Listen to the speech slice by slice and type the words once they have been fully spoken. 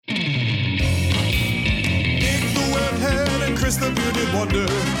Chris the Bearded Wonder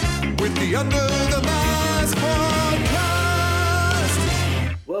with the Under the Mask podcast.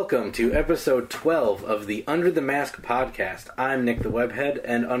 Welcome to episode 12 of the Under the Mask podcast. I'm Nick the Webhead,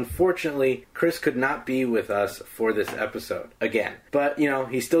 and unfortunately, Chris could not be with us for this episode again. But, you know,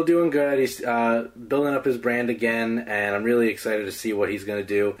 he's still doing good. He's building up his brand again, and I'm really excited to see what he's going to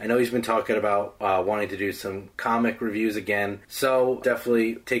do. I know he's been talking about wanting to do some comic reviews again, so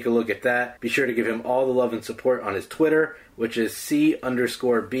definitely take a look at that. Be sure to give him all the love and support on his Twitter, which is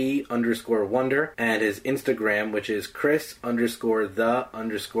C_B_Wonder, and his Instagram, which is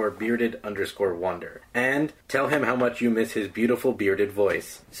Chris_the_bearded_wonder. And tell him how much you miss his beautiful bearded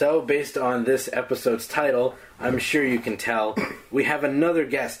voice. So, based on this episode's title, I'm sure you can tell, we have another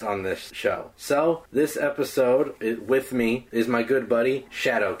guest on this show. So, this episode, with me, is my good buddy,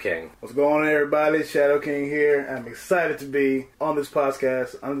 Shadow King. What's going on, everybody? Shadow King here. I'm excited to be on this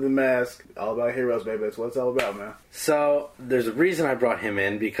podcast, Under the Mask. All about heroes, baby. That's what it's all about, man. So, there's a reason I brought him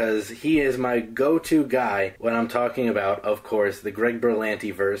in, because he is my go-to guy when I'm talking about, of course, the Greg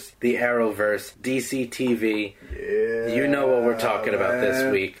Berlanti-verse, the Arrowverse, DC TV. Yeah, you know what we're talking about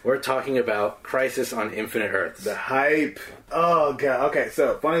this week. We're talking about Crisis on Infinite Earths. The hype. Oh, God. Okay,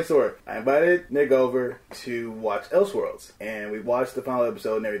 so, funny story. I invited Nick over to watch Elseworlds, and we watched the final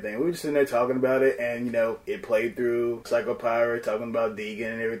episode and everything. We were just sitting there talking about it, and, you know, it played through Psycho Pirate, talking about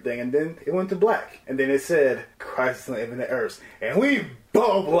Deegan and everything, and then it went to black. And then it said, Crisis on Infinite Earths. And we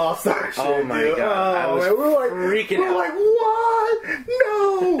both lost our shit, Oh, my dude. God. I was freaking out. We're like, what?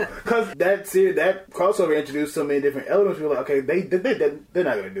 No! Because that crossover introduced so many different elements. We were like, okay, they're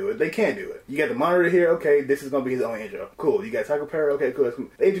not going to do it. They can't do it. You got the Monitor here. Okay, this is going to be his own intro. Cool. You got Psycho Pirate. Okay, cool.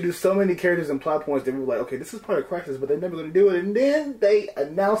 They introduced so many characters and plot points that we were like, okay, this is part of Crisis, but they're never going to do it. And then they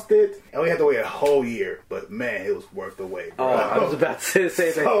announced it, and we had to wait a whole year. But, man, it was worth the wait, bro. Oh, I was about to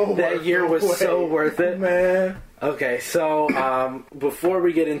say So that year was so worth it. Man. Okay, so before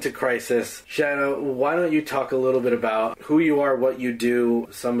we get into Crisis, Shadow, why don't you talk a little bit about who you are, what you do,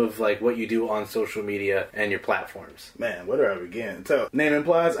 some of like what you do on social media and your platforms. Man, where do I begin? So, name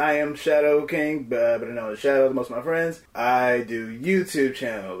implies I am Shadow King, better known as Shadow to most of my friends. I do YouTube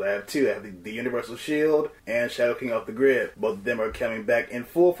channels. I have two. I have the Universal Shield and Shadow King Off the Grid. Both of them are coming back in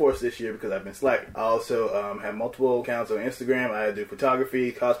full force this year because I've been slacking. I also have multiple accounts on Instagram. I do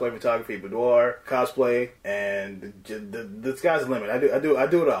photography, cosplay photography, boudoir, cosplay, and the sky's the limit. I do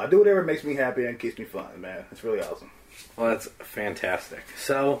it all. I do whatever makes me happy and keeps me fun, man. It's really awesome. Well, that's fantastic.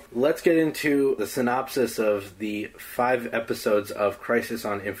 So, let's get into the synopsis of the 5 episodes of Crisis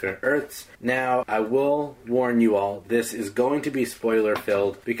on Infinite Earths. Now, I will warn you all, this is going to be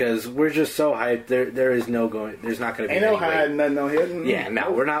spoiler-filled, because we're just so hyped, there's not going to be Ain't no hiding, nothing on here. Yeah,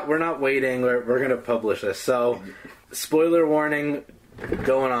 no, we're not waiting, we're going to publish this. So, spoiler warning,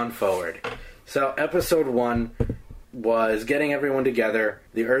 going on forward. So, episode 1 was getting everyone together,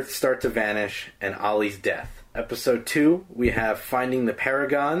 the Earths start to vanish, and Ollie's death. Episode 2, we have Finding the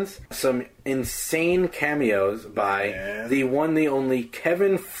Paragons, some insane cameos by the one, the only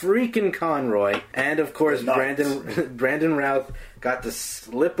Kevin freaking Conroy, and of course Brandon Routh got to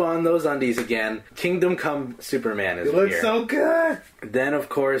slip on those undies again. Kingdom Come Superman is here. It looks so good! Then, of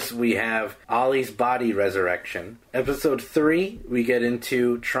course, we have Ollie's body resurrection. Episode 3, we get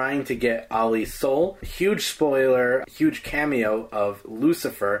into trying to get Ollie's soul. Huge spoiler, huge cameo of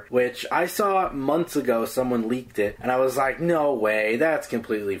Lucifer, which I saw months ago. Someone leaked it, and I was like, no way, that's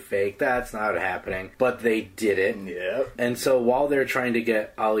completely fake. That's not happening. But they did it. Yep. And so while they're trying to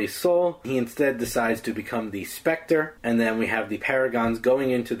get Ollie's soul, he instead decides to become the Spectre. And then we have the Paragons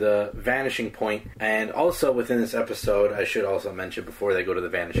going into the vanishing point. And also within this episode, I should also mention before they go to the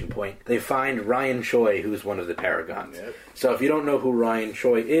vanishing point, they find Ryan Choi, who's one of the Paragons. Yep. So if you don't know who Ryan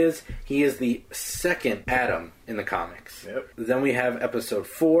Choi is, he is the second Atom in the comics. Yep. Then we have episode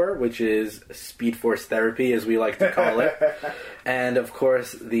 4, which is Speed Force Therapy, as we like to call it. And of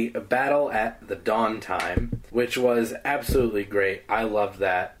course, the Battle at the Dawn Time, which was absolutely great. I loved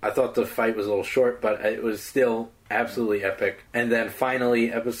that. I thought the fight was a little short, but it was still absolutely epic. And then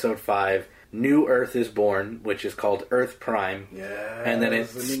finally, episode 5, New Earth is Born, which is called Earth Prime. Yeah. And then it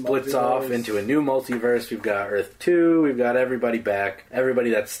splits off into a new multiverse. We've got Earth 2, we've got everybody back. Everybody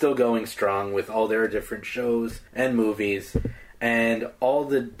that's still going strong with all their different shows and movies. And all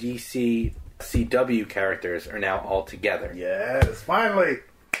the DC CW characters are now all together. Yes, finally!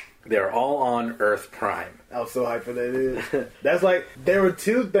 They're all on Earth Prime. I was so hyped for that, dude. That's like, there were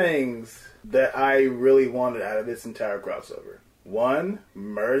two things that I really wanted out of this entire crossover. one,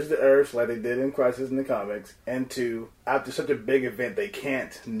 merge the Earths like they did in Crisis in the comics, and two, after such a big event, they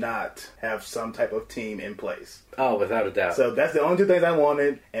can't not have some type of team in place. Oh, without a doubt. So that's the only two things I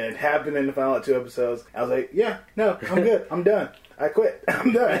wanted, and it happened in the final 2 episodes. I was like, yeah, no, I'm good. I'm done. I quit.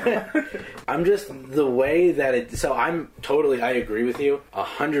 I'm done. I'm just the way that it. So I agree with you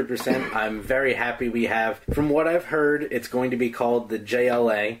 100%. I'm very happy we have. From what I've heard, it's going to be called the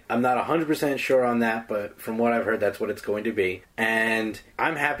JLA. I'm not 100% sure on that, but from what I've heard, that's what it's going to be. And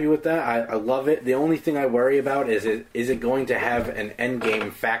I'm happy with that. I love it. The only thing I worry about is it going to have an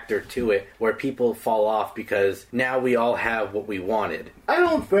endgame factor to it where people fall off because now we all have what we wanted. I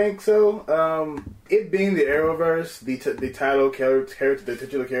don't think so. It being the Arrowverse, the title character, the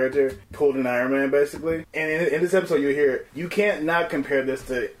titular character, pulled an Iron Man, basically. And in this episode, you'll hear, you can't not compare this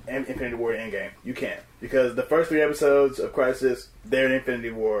to Infinity War Endgame. You can't. Because the first 3 episodes of Crisis, they're an Infinity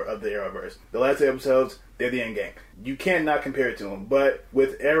War of the Arrowverse. The last 2 episodes, they're the Endgame. You can't not compare it to them. But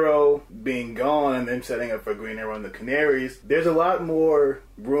with Arrow being gone and them setting up for Green Arrow and the Canaries, there's a lot more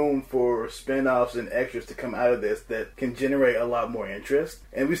room for spin-offs and extras to come out of this that can generate a lot more interest.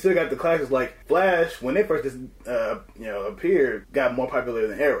 And we still got the classics like Flash, when they first appeared, got more popular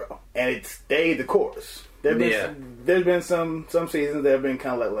than Arrow. And it stayed the course. There's been some seasons that have been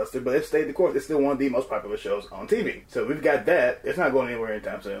kind of lackluster, but it stayed the course. It's still one of the most popular shows on TV. So we've got that. It's not going anywhere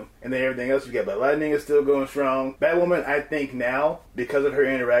anytime soon. And then everything else, you got Black Lightning is still going strong. Batwoman, I think now, because of her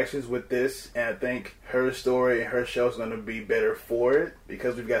interactions with this, and I think her story and her show is going to be better for it,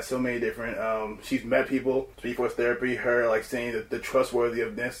 because we've got so many different, she's met people, Speed Force Therapy, her, like, seeing the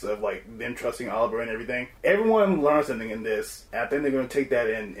trustworthiness of, like, them trusting Oliver and everything. Everyone learns something in this, and I think they're going to take that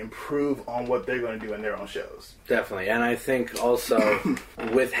and improve on what they're going to do in their own shows. Definitely. And I think also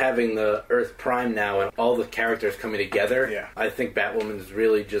with having the Earth Prime now and all the characters coming together, I think Batwoman's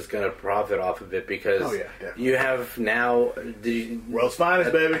really just going to profit off of it because you have now World's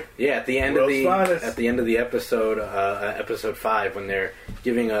Finest, baby. Yeah, at the end of the episode, episode 5, when they're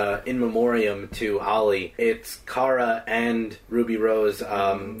giving a in memoriam to Ollie, it's Kara and Ruby Rose.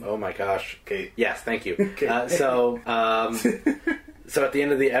 Oh my gosh, Kate. Yes, thank you. So at the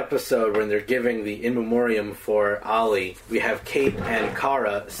end of the episode, when they're giving the in memoriam for Ollie, we have Kate and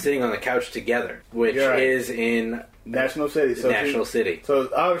Kara sitting on the couch together, which is in National City. City. So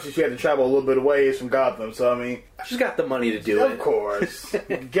obviously she had to travel a little bit away from Gotham. So I mean, she's got the money to do it. Of course,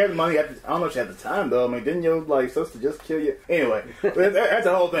 get the money. I don't know if she had the time though. I mean, didn't you supposed to just kill you anyway? That's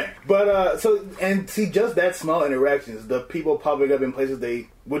the whole thing. But just that small interactions, the people popping up in places they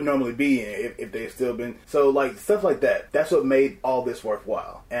would normally be in if they had still been. So like stuff like that. That's what made all this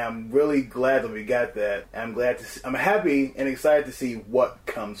worthwhile. And I'm really glad that we got that. And I'm happy and excited to see what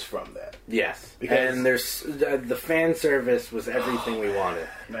comes from that. Yes, and there's the fan service was everything we wanted.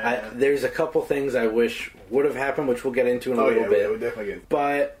 There's a couple things I wish would have happened, which we'll get into in a little bit. We'll definitely get.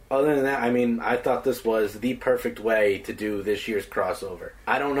 But other than that, I mean, I thought this was the perfect way to do this year's crossover.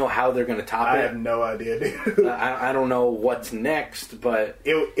 I don't know how they're going to top it. I have no idea, dude. I don't know what's next, but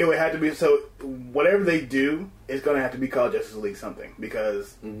it would have to be. So whatever they do, it's going to have to be called Justice League something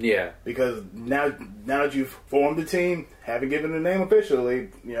because now that you've formed the team, haven't given the name officially,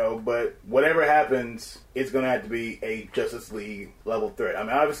 but whatever happens, it's going to have to be a Justice League level threat. I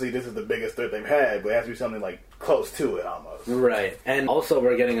mean, obviously this is the biggest threat they've had, but it has to be something like close to it almost. Right. And also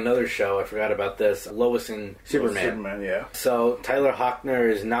we're getting another show, I forgot about this, Lois and Superman. Superman, yeah. So Tyler Hoechner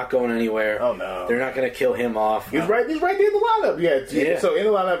is not going anywhere. Oh no. They're not going to kill him off. He's right there in the lineup. Yeah. So in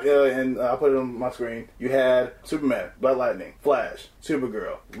the lineup, and I'll put it on my screen, you had Superman, Black Lightning, Flash,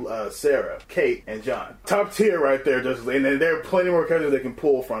 Supergirl, Sarah, Kate, and John. Top tier right there, Justice League. And there are plenty more characters they can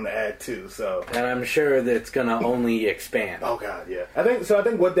pull from to add to. So, and I'm sure that it's gonna only expand. Oh god, yeah. I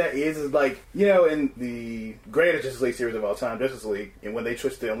think what that is like, in the greatest Justice League series of all time, Justice League, and when they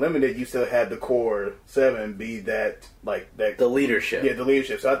switched to Unlimited, you still had the core 7 be that the leadership. Yeah, the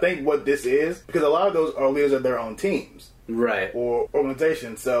leadership. So I think what this is, because a lot of those are leaders of their own teams. Right. Or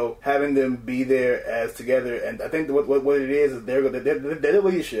organizations. So having them be there as together, and I think what it is they're the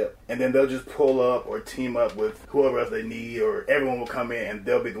leadership, and then they'll just pull up or team up with whoever else they need, or everyone will come in and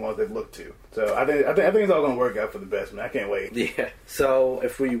they'll be the ones they look to. So I think it's all going to work out for the best, man. I can't wait. Yeah. So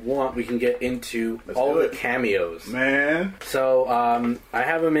if we want, we can get into all the cameos, man. So I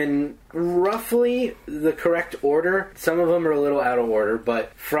have them in roughly the correct order. Some of them are a little out of order,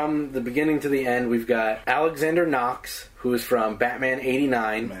 but from the beginning to the end, we've got Alexander Knox, who is from Batman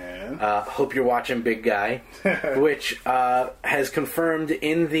 89. Man. Hope you're watching, big guy. Which has confirmed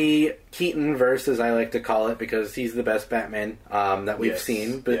in the Keaton verse, as I like to call it, because he's the best Batman that we've Yes.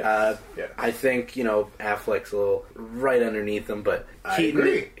 seen. But Yes. I think, Affleck's a little right underneath him, but I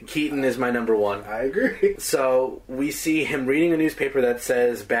agree. Keaton is my number one. I agree. So we see him reading a newspaper that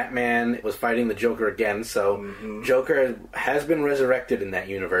says Batman was fighting the Joker again. So Joker has been resurrected in that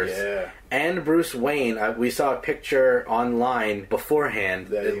universe. Yeah. And Bruce Wayne, we saw a picture online beforehand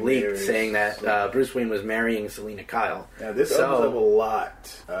That that he leaked marries saying that Bruce Wayne was marrying Selena Kyle. Now, this opens up a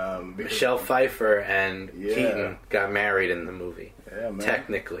lot. Because, Michelle Pfeiffer and Yeah. Keaton got married in the movie. Yeah, man.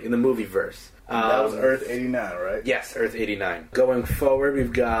 Technically, in the movie verse. That was Earth 89, right? Yes, Earth 89. Going forward,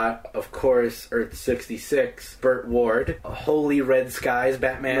 we've got, of course, Earth 66, Burt Ward, Holy Red Skies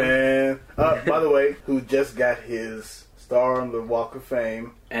Batman, Man. By the way, who just got his star on the Walk of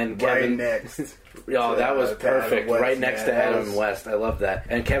Fame. and Right Kevin. next. Oh, that was to Adam perfect. West, Right next man. to That Adam was- West. I love that.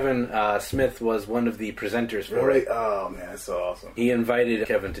 And Kevin Smith was one of the presenters for Really? it. Oh, man, that's so awesome. He invited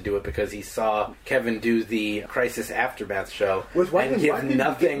Kevin to do it because he saw Kevin do the Crisis Aftermath show Why and didn't give he get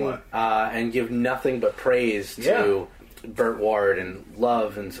nothing one? and give nothing but praise to Burt Ward and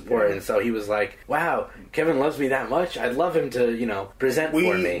love and support. Yeah. And so he was like, "Wow, Kevin loves me that much. I'd love him to present for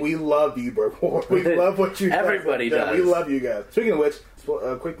me." We love you, Burt Ward. We love what you guys Everybody have done. does. We love you guys. Speaking of which,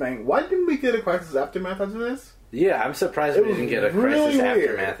 a quick thing. Why didn't we get a Crisis Aftermath after this? Yeah, I'm surprised It we was didn't get a really Crisis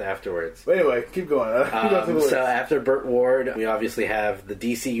weird. Aftermath afterwards. But anyway, keep going. Keep going to the list. So after Burt Ward, we obviously have the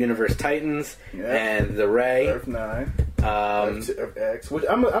DC Universe Titans Yeah. and the Ray. Earth 9. Um, Earth X, which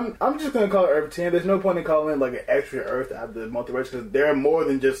I'm just gonna call it Earth 10. There's no point in calling it like an extra Earth out of the multiverse because there are more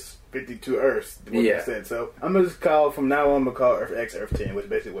than just 52 Earths. What Yeah. I said. So I'm gonna just call from now on. I'm gonna call Earth X Earth 10, which is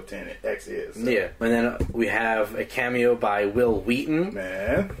basically what 10 X is. So, Yeah, and then we have a cameo by Will Wheaton,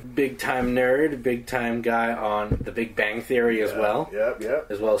 man, big time nerd, big time guy on The Big Bang Theory as well. Yep.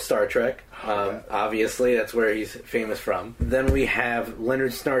 As well as Star Trek. Obviously, that's where he's famous from. Then we have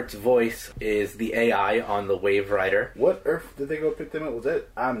Leonard Snart's voice is the AI on the Wave Rider. What Earth did they go pick them up? Was that?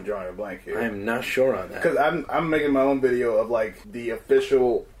 I'm drawing a blank here. I'm not sure on that. Because I'm making my own video of like the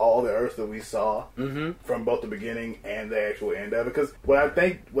official all the Earths that we saw from both the beginning and the actual end of it. Because what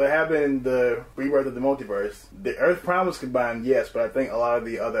happened in the rebirth of the multiverse, the Earth Prime was combined, yes, but I think a lot of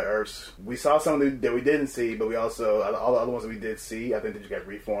the other Earths we saw some that we didn't see, but we also all the other ones that we did see, I think they just got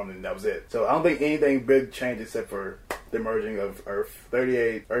reformed and that was it. So I don't think anything big changed except for the merging of Earth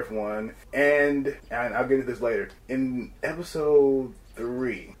 38, Earth 1, and I'll get into this later. In episode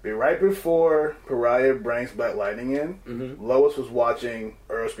 3, right before Pariah brings Black Lightning in, Lois was watching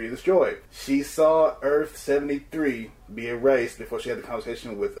Earth be destroyed. She saw Earth 73 be erased before she had the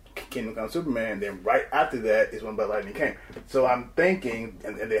conversation with Kingdom Come Superman. Then right after that is when Black Lightning came. So I'm thinking,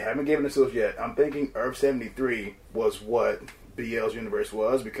 and they haven't given it to us yet, I'm thinking Earth 73 was what BL's universe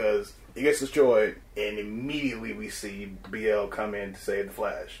was because it gets destroyed and immediately we see BL come in to save the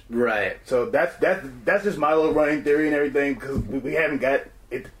Flash. Right. So that's just my little running theory and everything because we haven't got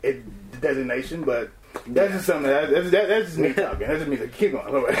it designation, but that's just something that's just me talking. That's just me. Keep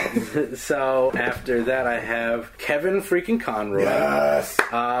going. So after that, I have Kevin freaking Conroy. Yes.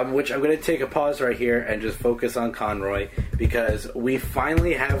 Which I'm going to take a pause right here and just focus on Conroy because we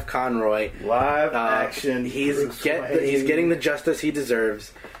finally have Conroy. Live action. He's Bruce Wayne. getting the justice he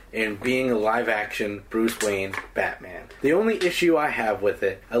deserves in being a live action Bruce Wayne Batman. The only issue I have with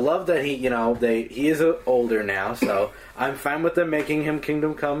it, I love that he is older now, so I'm fine with them making him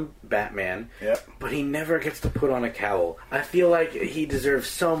Kingdom Come Batman. Yep. But he never gets to put on a cowl. I feel like he deserves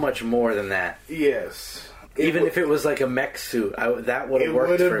so much more than that. Yes. Even if it was like a mech suit, that would have It worked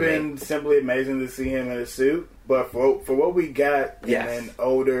would have for been me. simply amazing to see him in a suit, but for what we got Yes. in an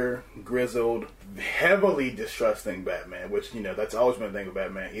older, grizzled, heavily distrusting Batman, which that's always been a thing with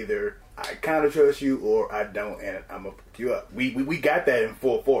Batman. Either I kind of trust you or I don't, and I'm gonna pick you up. We got that in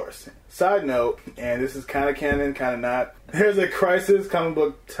full force. Side note, and this is kind of canon, kind of not. There's a Crisis comic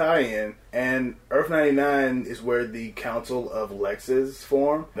book tie-in, and Earth 99 is where the Council of Lexes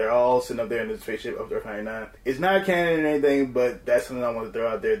form. They're all sitting up there in the spaceship of Earth 99. It's not canon or anything, but that's something I want to throw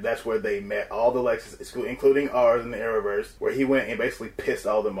out there. That's where they met all the Lexes, including ours in the Arrowverse, where he went and basically pissed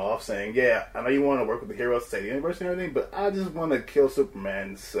all them off, saying, "Yeah, I know you want to work with the heroes to save the universe and everything, but I just want to kill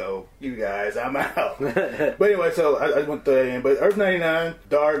Superman, so you guys, I'm out." But anyway, so I went through that in. But Earth 99,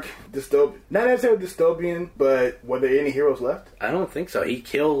 dark, dystopian. Not necessarily dystopian, but were there any heroes left? I don't think so. He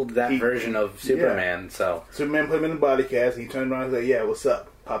killed that version of Superman, so... Superman put him in the body cast, and he turned around and said, "Yeah, what's up?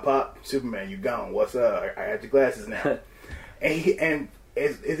 Pop, Superman, you gone. What's up? I got your glasses now." and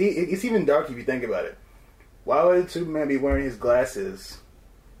it's even dark if you think about it. Why would Superman be wearing his glasses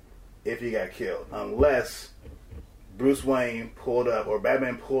if he got killed? Unless Bruce Wayne pulled up, or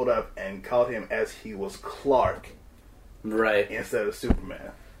Batman pulled up and called him as he was Clark Right. instead of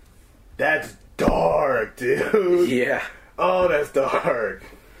Superman. That's dark, dude. Yeah. Oh, that's dark.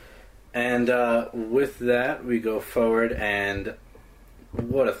 And with that, we go forward, and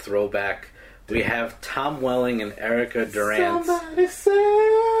what a throwback. We have Tom Welling and Erica Durant. Somebody say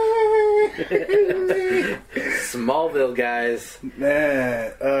Smallville guys.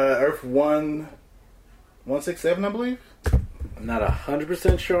 Man, Earth 167, I believe. I'm not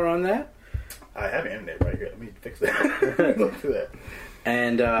 100% sure on that. I have internet right here. Let me fix that. Look for that.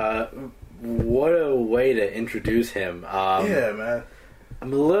 And what a way to introduce him. Yeah, man.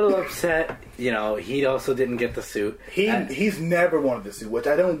 I'm a little upset. You know, he also didn't get the suit. He's never wanted the suit, which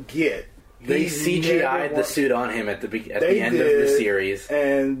I don't get. They CGI'd the suit on him at the end of the series.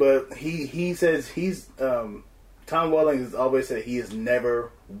 But he says Tom Welling has always said he has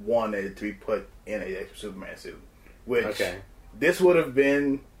never wanted to be put in a Superman suit. Which this would have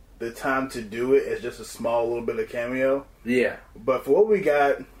been the time to do it as just a small little bit of cameo. Yeah. But for what we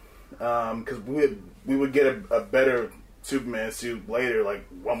got, because we would get a better Superman suit later, like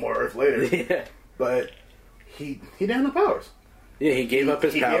one more Earth later. Yeah. But he didn't have no powers. Yeah, he gave up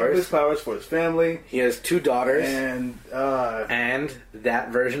his powers. He gave up his powers for his family. He has 2 daughters. And that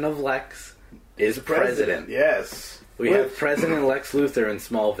version of Lex is president. Yes. We have President Lex Luthor in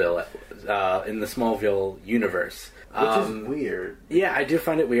Smallville, in the Smallville universe. Which is weird. Yeah, I do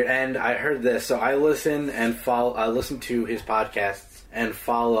find it weird. And I heard this, so I listen to his podcasts and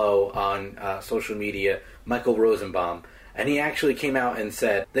follow on social media Michael Rosenbaum. And he actually came out and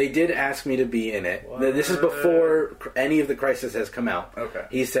said, they did ask me to be in it. What? This is before any of the Crisis has come out. Okay.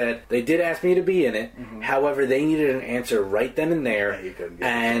 He said, they did ask me to be in it. Mm-hmm. However, they needed an answer right then and there. Yeah, he couldn't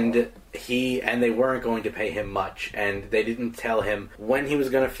get and they weren't going to pay him much. And they didn't tell him when he was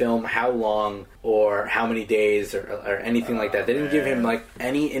going to film, how long, or how many days, or anything like that. They didn't give him like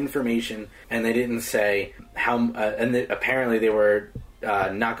any information, and they didn't say how, apparently they were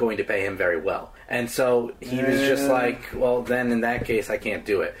not going to pay him very well. And so he was just like, well, then in that case, I can't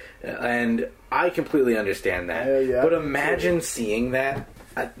do it. And I completely understand that. Yeah, but imagine seeing that.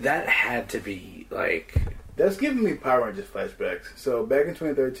 That had to be, like... That's giving me Power Rangers flashbacks. So back in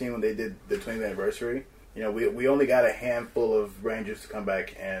 2013 when they did the 20th anniversary, you know, we only got a handful of Rangers to come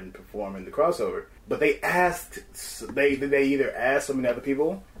back and perform in the crossover. But they either asked so many other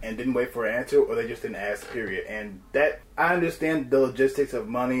people and didn't wait for an answer, or they just didn't ask, period. And that, I understand the logistics of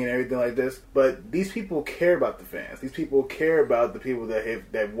money and everything like this, but these people care about the fans. These people care about the people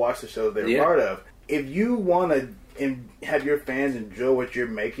that watch the shows they're part of. If you want to have your fans enjoy what you're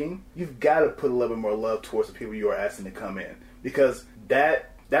making, you've got to put a little bit more love towards the people you are asking to come in. Because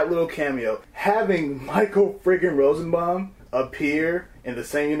that little cameo, having Michael friggin' Rosenbaum appear in the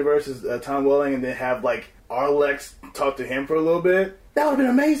same universe as Tom Welling, and then have like our Lex talk to him for a little bit, that would have been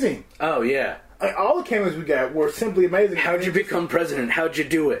amazing. Oh yeah, all the cameos we got were simply amazing. How'd you become president? How'd you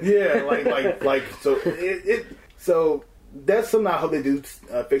do it? Yeah, so that's something I hope they do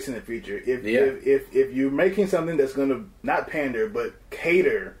fix in the future. If you're making something that's going to not pander but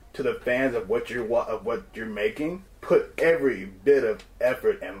cater to the fans of what you're making, put every bit of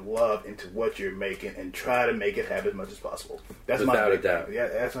effort and love into what you're making and try to make it happen as much as possible. That's my big thing. Yeah,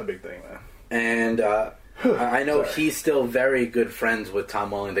 that's my big thing, man. And I know he's still very good friends with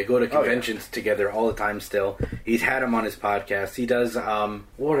Tom Welling. They go to conventions together all the time still. He's had him on his podcast. He does,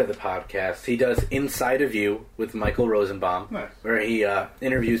 what are the podcasts? He does Inside of You with Michael Rosenbaum, where he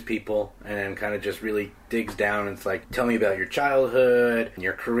interviews people and kind of just really digs down. And it's like, tell me about your childhood and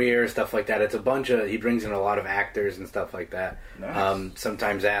your career, stuff like that. It's a bunch of, he brings in a lot of actors and stuff like that. Nice.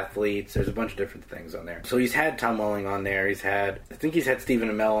 Sometimes athletes. There's a bunch of different things on there. So he's had Tom Welling on there. I think he's had Stephen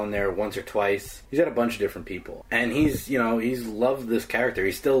Amell on there once or twice. He's had a bunch of different people. And he's loved this character.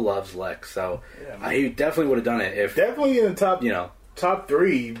 He still loves Lex. So he definitely would have done it if... Definitely in the top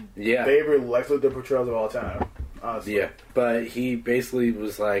 3 favorite Lex Luthor portrayals of all time. Honestly. Yeah, but he basically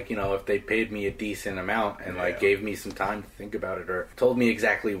was like, if they paid me a decent amount and gave me some time to think about it, or told me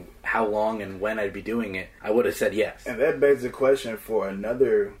exactly how long and when I'd be doing it, I would have said yes. And that begs the question for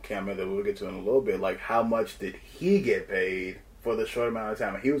another cameo that we'll get to in a little bit, like how much did he get paid for the short amount of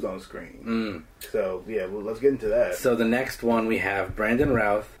time he was on screen? So let's get into that. So the next one we have Brandon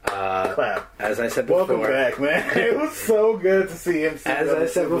Routh. Clap. As I said before, welcome back, man. It was so good to see him. As I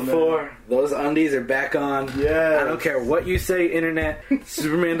said before, those undies are back on. Yeah. I don't care what you say, internet.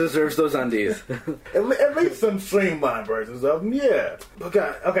 Superman deserves those undies. At least some streamlined versions of them. Yeah.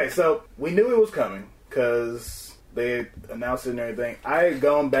 Okay. So we knew it was coming because they announced it and everything. I had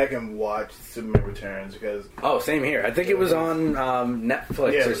gone back and watched Superman Returns because... Oh, same here. I think it was on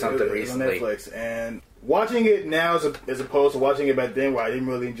Netflix or something recently. It was on Netflix, and watching it now as opposed to watching it back then where I didn't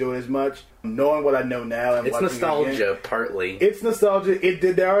really enjoy it as much, knowing what I know now and It's watching nostalgia, it again, partly. it's nostalgia.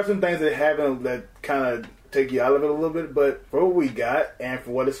 There are some things that happen that kind of take you out of it a little bit, but for what we got and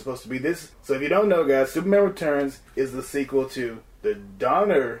for what it's supposed to be, so if you don't know, guys, Superman Returns is the sequel to the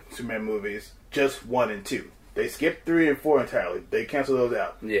Donner Superman movies, just 1 and 2. They skipped 3 and 4 entirely. They canceled those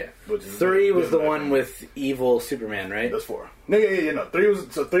out. Yeah. Which is 3 was the good, one with evil Superman, right? That's 4. No, no. 3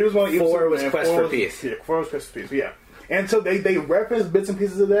 was one. 4 was Quest for Peace. Yeah, 4 was Quest for Peace. Yeah, and so they reference bits and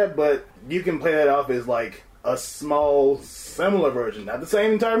pieces of that, but you can play that off as like a small, similar version, not the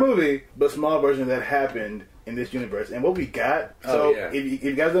same entire movie, but small version that happened in this universe. And what we got. So if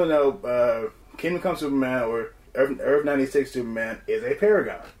you guys don't know, Kingdom Come Superman or Earth 96 Superman is a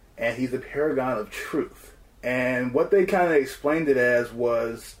paragon, and he's a paragon of truth. And what they kind of explained it as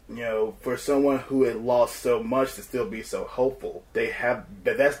was, for someone who had lost so much to still be so hopeful,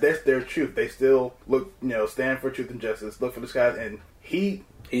 that's their truth. They still look, stand for truth and justice, look for the skies, and he's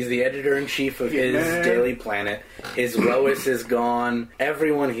the editor-in-chief of his Daily Planet. His Lois is gone.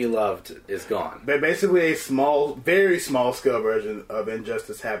 Everyone he loved is gone. But basically a small, very small scale version of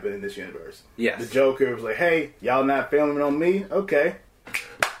injustice happened in this universe. Yes. The Joker was like, hey, y'all not filming on me? Okay.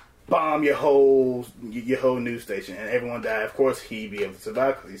 Bomb your whole news station, and everyone died. Of course, he'd be able to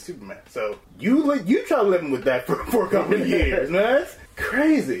survive because he's Superman. So you try living with that for a couple of years, man. That's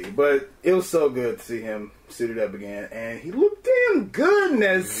crazy, but it was so good to see him suited up again, and he looked damn good in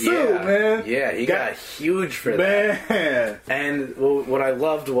that suit, man. Yeah, he got huge for that. Man. And what I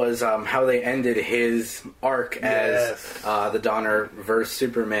loved was how they ended his arc as the Donner-verse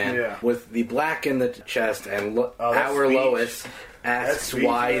Superman with the black in the chest, and our speech. Lois asks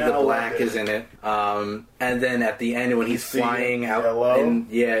why the black is in it, and then at the end when he's flying out in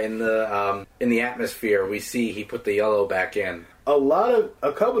the atmosphere, we see he put the yellow back in.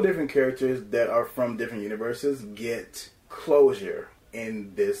 A couple different characters that are from different universes get closure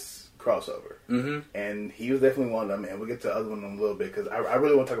in this crossover, and he was definitely one of them. And we'll get to the other one in a little bit because I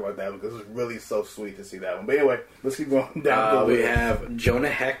really want to talk about that one because it was really so sweet to see that one. But anyway, let's keep going down. We have Jonah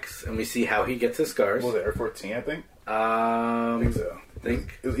Hex, and we see how he gets his scars. What was it, Earth 14, I think? I think so. It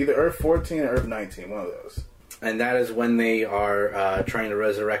was either Earth 14 or Earth 19, one of those. And that is when they are trying to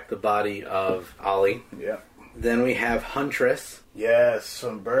resurrect the body of Ollie. Yeah. Then we have Huntress. Yes,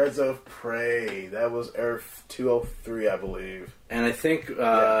 from Birds of Prey. That was Earth 203, I believe. And I think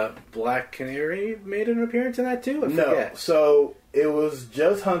Black Canary made an appearance in that too? I forget. So it was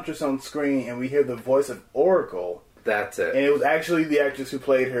just Huntress on screen, and we hear the voice of Oracle. That's it. And it was actually the actress who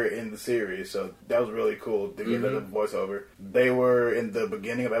played her in the series, so that was really cool to get that voiceover. They were in the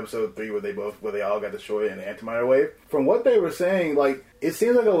beginning of episode 3 where they all got destroyed in the antimatter wave. From what they were saying, it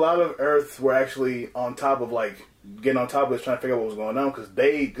seems like a lot of Earths were actually on top of getting on top of this, trying to figure out what was going on,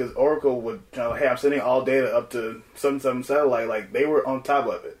 because Oracle would hey, I'm sending all data up to some satellite, they were on top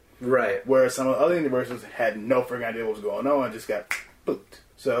of it. Right. Whereas some of the other universes had no freaking idea what was going on and just got booped.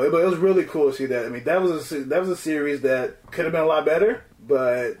 So it was really cool to see that. I mean, that was a series that could have been a lot better,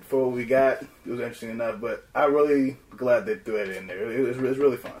 but for what we got, it was interesting enough. But I'm really glad they threw it in there. It was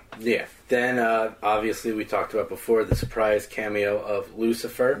really fun. Yeah. Then, obviously, we talked about before the surprise cameo of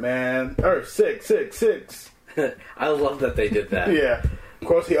Lucifer. Man, Earth 666. I love that they did that. Yeah. Of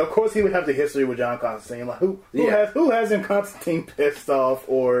course, he would have the history with John Constantine. Like who hasn't Constantine pissed off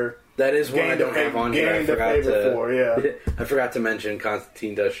or? That is one I don't have on here. I forgot to mention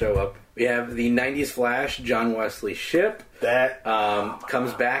Constantine does show up. We have the 90s Flash, John Wesley Shipp. That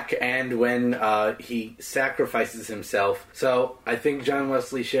comes back, and when he sacrifices himself. So I think John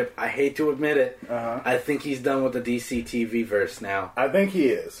Wesley Shipp, I hate to admit it, I think he's done with the DC TV verse now. I think he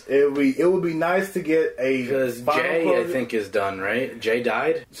is. It would be nice to get a because Jay, I think, is done, right? Jay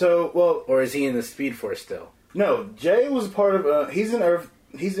died? Or is he in the Speed Force still? No, Jay was part of... He's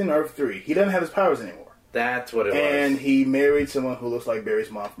in Earth 3. He doesn't have his powers anymore. That's what it was. And he married someone who looks like Barry's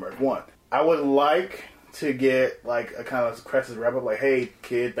mom from Earth 1. I would like to get a kind of Cress's wrap up, hey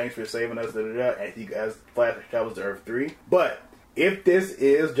kid, thanks for saving us, and he as Flash travels to Earth 3. But if this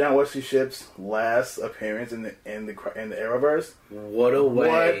is John Wesley Shipp's last appearance in the Arrowverse, what a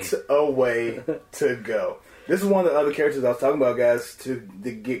way to go. This is one of the other characters I was talking about, guys, to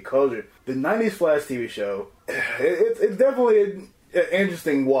get closure. The 90s Flash TV show, it's definitely an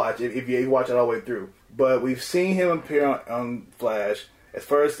interesting watch if you watch it all the way through. But we've seen him appear on Flash at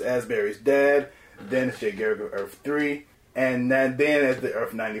first as Barry's dad, then as Jay Garrick of Earth 3, and then as the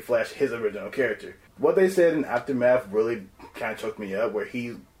Earth 90 Flash, his original character. What they said in Aftermath really kind of choked me up, where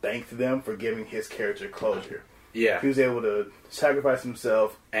he thanked them for giving his character closure. Yeah. He was able to sacrifice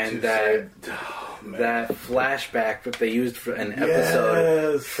himself. And man. that flashback that they used for an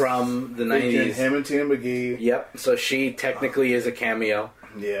episode Yes. from the Featuring 90s. him and Tina McGee. Yep. So she technically is a cameo.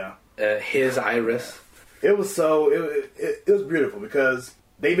 Yeah. His Iris. It was it was beautiful because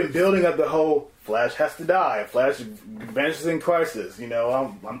they've been building up the whole Flash has to die. Flash vanishes in crisis. You know,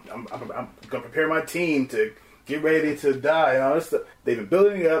 I'm gonna prepare my team to get ready to die and all this stuff. They've been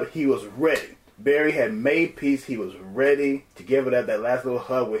building it up. He was ready. Barry had made peace. He was ready to give it that last little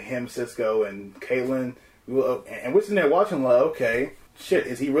hug with him, Cisco, and Caitlin. And we're sitting there watching like, okay, shit,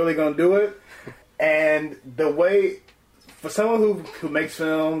 is he really gonna do it? And the way, for someone who makes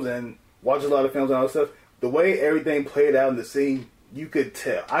films and watches a lot of films and all that stuff, the way everything played out in the scene, you could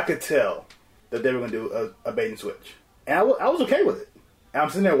tell. I could tell that they were going to do a bait and switch. And I was okay with it. And I'm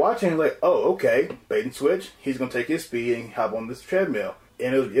sitting there watching like, oh, okay, bait and switch. He's going to take his speed and hop on this treadmill.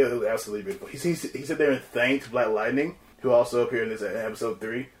 And it was absolutely beautiful. He sat there and thanked Black Lightning, who also appeared in this episode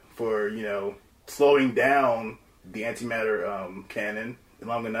 3, for, you know, slowing down the antimatter canon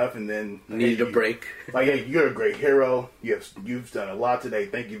long enough, and then Needed a break. Like, hey, you're a great hero. You've done a lot today.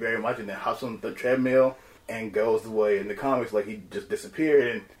 Thank you very much. And then hops on the treadmill and goes away. In the comics, like, he just disappeared,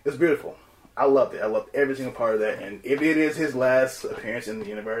 and it's beautiful. I loved it. I loved every single part of that. And if it is his last appearance in the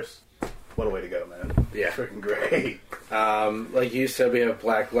universe, what a way to go, man! Yeah, freaking great. Like you said, we have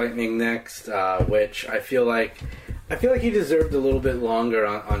Black Lightning next, which I feel like he deserved a little bit longer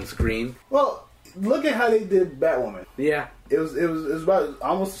on screen. Well, look at how they did Batwoman. Yeah. It was about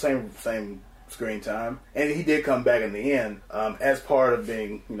almost the same screen time, and he did come back in the end as part of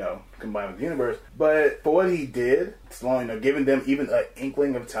being, you know, combined with the universe. But for what he did, it's long, you know, giving them even an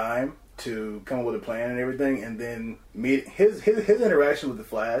inkling of time to come up with a plan and everything, and then meet his interaction with the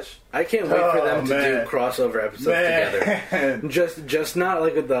Flash. I can't wait for them to do crossover episodes together. Just not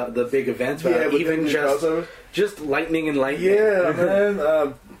like with the big events, but even just lightning and lightning. Yeah,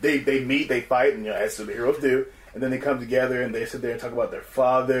 man. They meet, they fight, and, you know, as superheroes do. And then they come together and they sit there and talk about their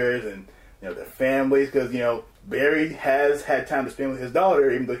fathers and, you know, their families. Because, you know, Barry has had time to spend with his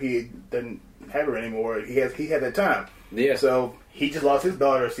daughter, even though he doesn't have her anymore. He had that time. Yeah. So he just lost his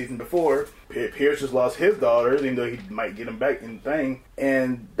daughter a season before. Pierce just lost his daughter, even though he might get him back in the thing.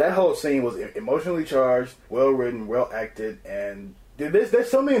 And that whole scene was emotionally charged, well written, well acted, and there's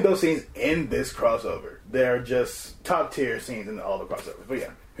so many of those scenes in this crossover. They're just top tier scenes in all the crossovers. But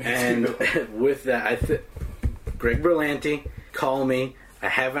yeah. And with that, Greg Berlanti, call me. I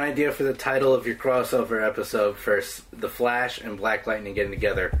have an idea for the title of your crossover episode for The Flash and Black Lightning getting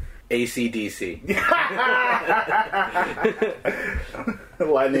together. AC/DC.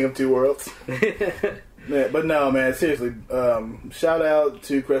 Lightning of two worlds. Man, but no, man, seriously. Shout out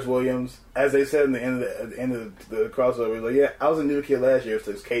to Chris Williams. As they said in the end of the crossover, he's like, yeah, I was a new kid last year,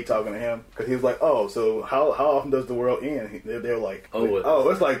 so it's Kate talking to him. Because he was like, oh, so how often does the world end? They're like, oh,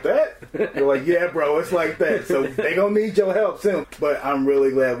 it's like that? They're like, yeah, bro, it's like that. So they gonna need your help soon. But I'm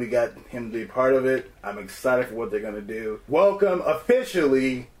really glad we got him to be part of it. I'm excited for what they're gonna do. Welcome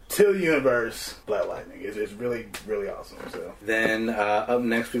officially to the universe, Black Lightning. It's really, really awesome. So then up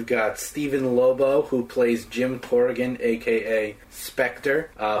next we've got Stephen Lobo, who plays Jim Corrigan, aka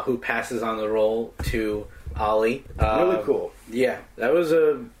Spectre, who passes on the role to Ollie. Really cool. Yeah, that was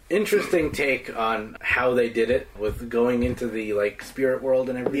a interesting take on how they did it with going into the like spirit world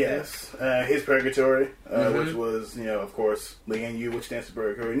and everything. Yes, his purgatory, which was, you know, of course, Lian Yu, which stands for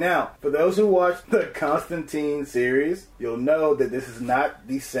purgatory. Now, for those who watched the Constantine series, you'll know that this is not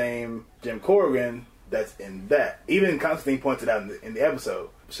the same Jim Corrigan that's in that. Even Constantine points it out in the episode.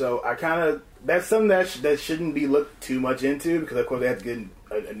 So I kind of, that's something that shouldn't be looked too much into, because of course they have to get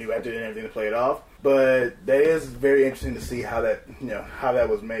a new actor and everything to play it off. But that is very interesting to see how that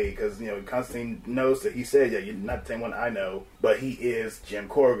was made, because, you know, Constantine knows that he said, yeah, you're not the same one I know, but he is Jim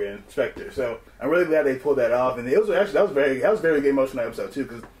Corrigan, Spectre. So I'm really glad they pulled that off, and it was actually that was a very emotional episode too,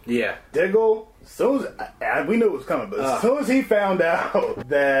 because Diggle, soon as we knew it was coming, but as soon as he found out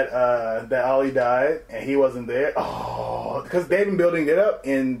that Ollie died and he wasn't there, because they've been building it up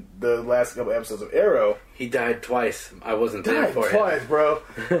in the last couple episodes of Arrow. He died twice. I wasn't there for him. Twice, bro.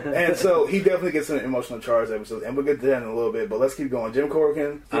 And so he definitely gets some emotional charge episodes, and we'll get to that in a little bit. But let's keep going. Jim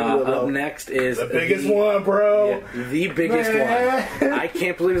Corrigan. Up next is the biggest one, bro. Yeah, the biggest one. I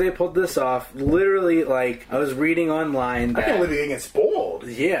can't believe they pulled this off. Literally, like, I was reading online that, I can't believe it gets spoiled.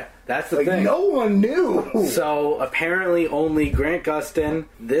 Yeah, that's the thing. No one knew. So apparently, only Grant Gustin,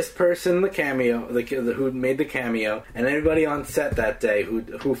 this person, the cameo, who made the cameo, and everybody on set that day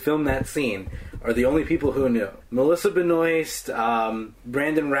who filmed that scene, are the only people who knew. Melissa Benoist,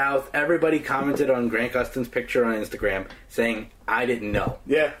 Brandon Routh, everybody commented on Grant Gustin's picture on Instagram saying, I didn't know.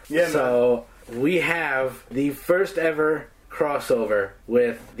 Yeah. So we have the first ever crossover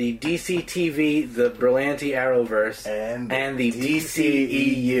with the DC TV, the Berlanti Arrowverse, and the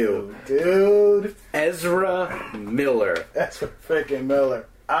DCEU. Dude. Ezra Miller. Ezra freaking Miller.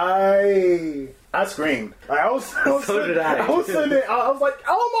 I screamed. So did I. I was sitting there, I was like,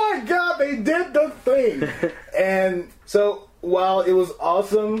 oh my god, they did the thing. And so, while it was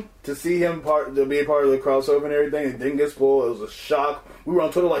awesome to see him to be a part of the crossover and everything, it didn't get spoiled. It was a shock. We were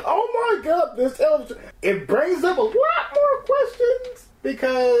on Twitter like, oh my god, it brings up a lot more questions,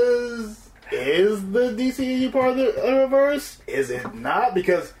 because is the DCU part of the Arrowverse? Is it not?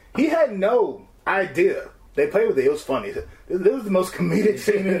 Because he had no idea. They played with it. It was funny. This was the most comedic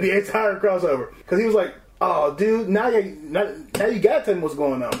scene in the entire crossover. Because he was like, oh, dude, now you got to tell him what's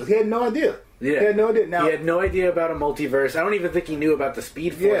going on. Because he had no idea. Yeah. He had no idea. Now, he had no idea about a multiverse. I don't even think he knew about the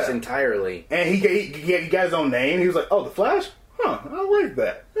Speed Force entirely. And he got his own name. He was like, oh, the Flash? Huh, I like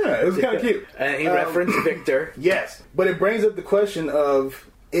that. Yeah, it was kind of cute. And he referenced Victor. Yes. But it brings up the question of,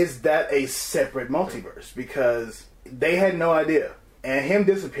 is that a separate multiverse? Because they had no idea. And him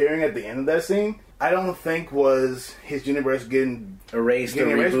disappearing at the end of that scene, I don't think was his universe getting erased or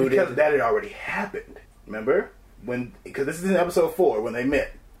rebooted, because that had already happened. Remember? Because this is in episode 4 when they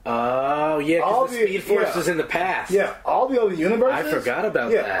met. Oh, yeah, because the Speed Force was in the past. Yeah, all the other universes... I forgot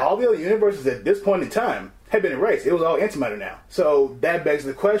about that. Yeah, all the other universes at this point in time had been erased. It was all antimatter now. So that begs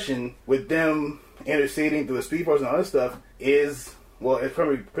the question, with them interceding through the Speed Force and all this stuff, is... Well, it's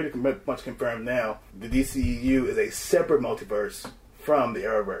probably pretty much confirmed now. The DCEU is a separate multiverse from the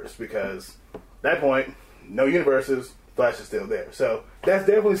Arrowverse, because at that point, no universes, Flash is still there. So that's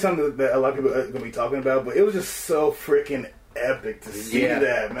definitely something that a lot of people are going to be talking about, but it was just so freaking epic to see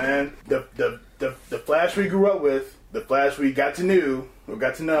that, man. The Flash we grew up with, the Flash we got to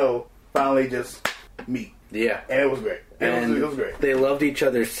know, finally just meet. Yeah. And it was great. It was great. They loved each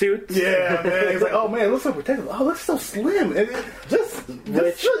other's suits. Yeah, man. He's like, oh man, it looks so protective. Oh, it looks so slim. And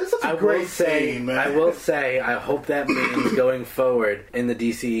it's such a great scene, man. I will say, I hope that means going forward in the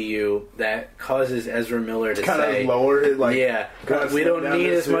DCEU that causes Ezra Miller to kind say, of lower it, like, yeah, we don't need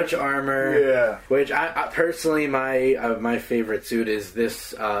as much armor. Yeah. Which I personally, my favorite suit is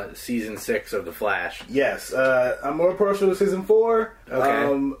this season 6 of The Flash. Yes, I'm more partial to season 4.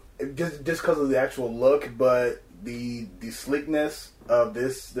 Okay. Just because of the actual look, but the sleekness of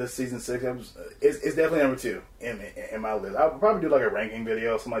this season 6 is definitely number 2 in my list. I'll probably do like a ranking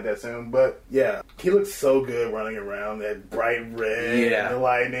video or something like that soon. But yeah, he looks so good running around, that bright red and the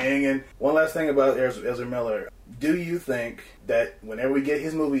lightning. And one last thing about Ezra Miller: do you think that whenever we get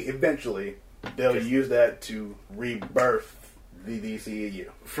his movie, eventually they'll use that to rebirth the DCEU?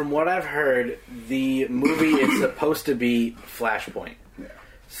 From what I've heard, the movie is supposed to be Flashpoint. Yeah.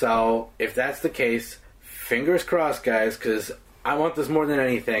 So if that's the case, fingers crossed, guys, because I want this more than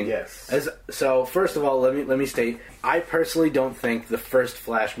anything. Yes. So first of all, let me state, I personally don't think the first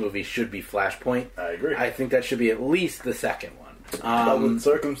Flash movie should be Flashpoint. I agree. I think that should be at least the second one. But with the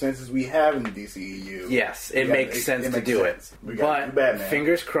circumstances we have in the DCEU, yes, it makes sense to do it. But Batman.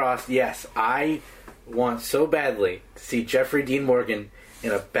 Fingers crossed. Yes, I want so badly to see Jeffrey Dean Morgan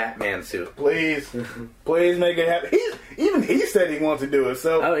in a Batman suit. Please make it happen. Even he said he wants to do it.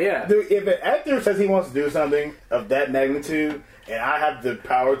 So, oh yeah, dude, if an actor says he wants to do something of that magnitude, and I have the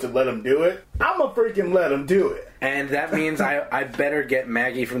power to let him do it, I'm gonna freaking let him do it. And that means I better get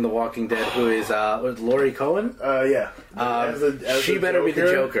Maggie from The Walking Dead, who is Laurie Cohen. Yeah, she better be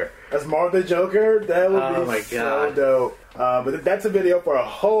the Joker. As Martha Joker, that would be so dope. But that's a video for a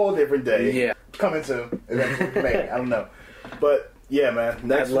whole different day. Yeah, coming soon. Maybe, I don't know, but. Yeah, man.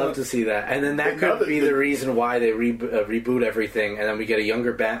 I'd love to see that. And then that could be the reason why they reboot everything, and then we get a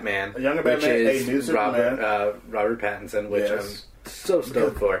younger Batman. A younger Batman, which is a new Superman. Robert Pattinson, which I'm so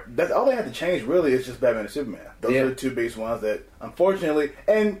stoked for. That's all they have to change, really, is just Batman and Superman. Those are the two biggest ones that, unfortunately,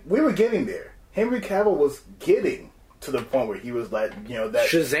 and we were getting there. Henry Cavill was getting to the point where he was like, that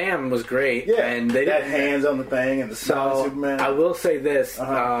Shazam was great. Yeah, and they that hands on the thing and the smile of Superman. I will say this.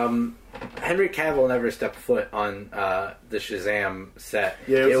 Henry Cavill never stepped foot on the Shazam set.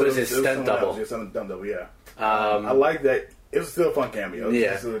 Yeah, it was his stunt double. Stunt double, yeah. I like that. It was still a fun cameo.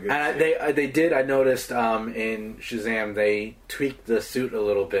 Yeah, and they did. I noticed in Shazam they tweaked the suit a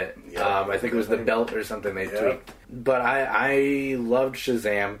little bit. Yeah, I think it was the belt or something they tweaked. But I loved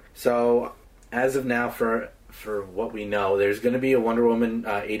Shazam. So as of now, for what we know, there's going to be a Wonder Woman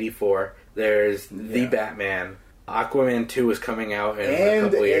 84. There's the Batman. Aquaman 2 is coming out in a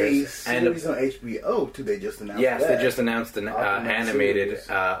couple years. And a series on HBO, too. They just announced that. Yes, they just announced an animated...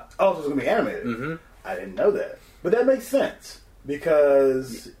 so it's going to be animated? Mm-hmm. I didn't know that. But that makes sense.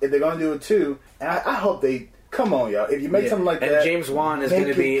 Because if they're going to do it, too... And I hope they Come on, y'all. If you make something like and that, James Wan is make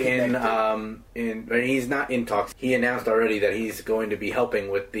going to be it in. He's not in talks. He announced already that he's going to be helping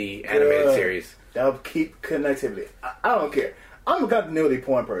with the animated series. That'll keep connectivity. I don't care. I'm a continuity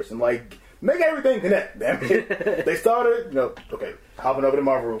point person. Like, make everything connect. Damn it. They started, hopping over to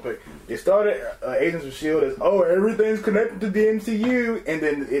Marvel real quick. They started Agents of S.H.I.E.L.D. as, everything's connected to the MCU, and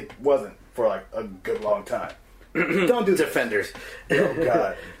then it wasn't for like a good long time. Don't do this. Defenders. Oh,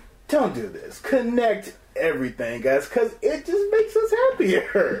 God. Don't do this. Connect everything, guys, because it just makes us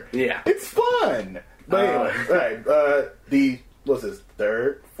happier. Yeah. It's fun. But anyway, the, what's this,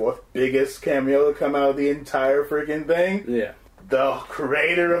 third, fourth biggest cameo to come out of the entire freaking thing? Yeah. The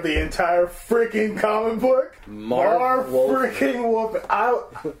creator of the entire freaking comic book, Marv freaking Wolfman. I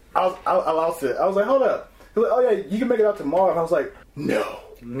lost it. I was like, hold up. He was like, oh yeah, you can make it out to Marv. I was like, no.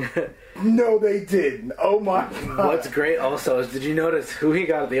 No, they didn't. Oh my God. What's great also is, did you notice who he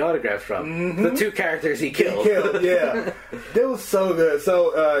got the autographs from? Mm-hmm. The 2 characters he killed. Yeah. That was so good.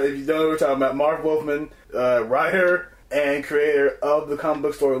 So, if you don't know what we're talking about, Marv Wolfman, writer and creator of the comic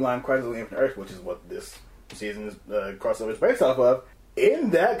book storyline Crisis on Infinite Earth, which is what this season's crossover is based off of.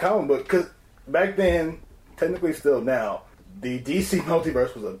 In that comic book, because back then, technically still now, the DC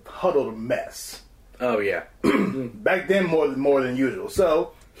multiverse was a huddled mess. Oh, yeah. Back then, more than usual.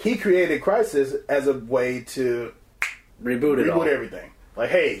 So, he created Crisis as a way to reboot everything. Like,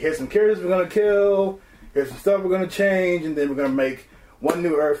 hey, here's some characters we're going to kill, here's some stuff we're going to change, and then we're going to make one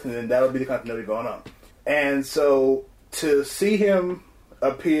new Earth, and then that'll be the continuity going on. And so, to see him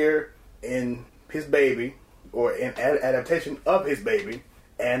appear in his baby, or in adaptation of his baby,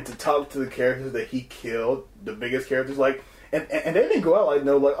 and to talk to the characters that he killed, the biggest characters, like, and they didn't go out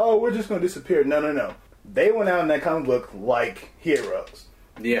like, we're just going to disappear. No. They went out in that comic book like heroes.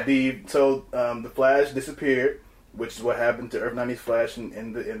 Yeah. The Flash disappeared, which is what happened to Earth 90's Flash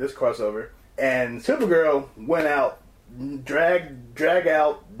in this crossover. And Supergirl went out, drag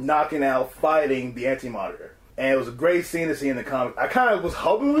out, knocking out, fighting the Anti-Monitor. And it was a great scene to see in the comic. I kind of was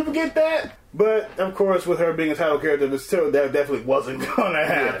hoping we would get that, but of course, with her being a title character, that definitely wasn't going to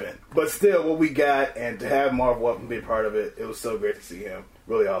happen. Yeah. But still, what we got, and to have Marv Wolfman be a part of it, it was so great to see him.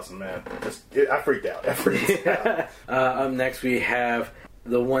 Really awesome, man. I freaked out. Up next, we have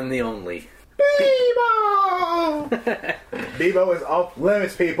the one, the only. Bebo! Bebo is off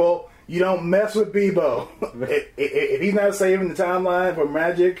limits, people. You don't mess with Bebo. If he's not saving the timeline for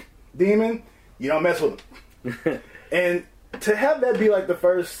Magic Demon, you don't mess with him. And to have that be like the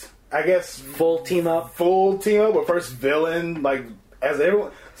first, I guess, full team up, or first villain, like, as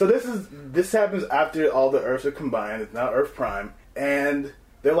everyone. So this happens after all the Earths are combined. It's now Earth Prime, and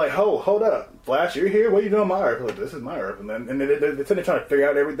they're like, hold up, Flash, you're here. What are you doing on my Earth? Like, this is my Earth, and they're trying to figure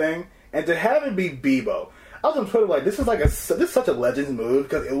out everything. And to have it be Bebo, I was on Twitter like, this is such a Legends move,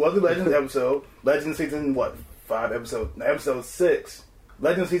 because it was a Legends episode. Legends season 5 episode 6.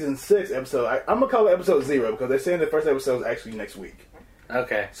 Legends season 6 episode. I'm gonna call it episode 0 because they're saying the first episode is actually next week.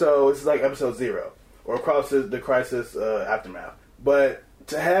 Okay. So it's like episode 0 or across the Crisis aftermath. But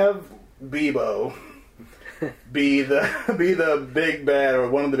to have Bebo be the big bad, or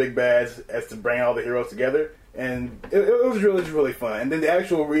one of the big bads, as to bring all the heroes together, and it was really fun. And then the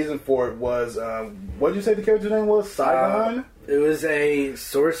actual reason for it was, what did you say the character's name was? Saigon? It was a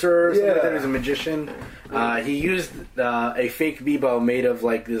sorcerer or something like that. He was a magician. He used a fake Bebo made of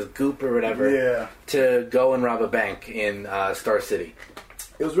like this goop or whatever to go and rob a bank in Star City.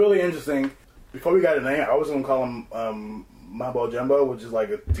 It was really interesting. Before we got a name, I was going to call him Mambo Jumbo, which is like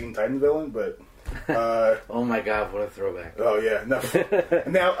a Teen Titans villain, but... oh my God, what a throwback. Oh yeah, no.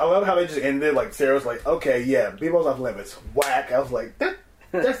 Now, I love how they just ended, like, Sarah was like, okay, yeah, Bebo's off limits. Whack. I was like,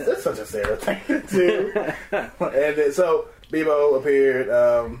 that's such a Sarah thing to do. And then, so, Bebo appeared.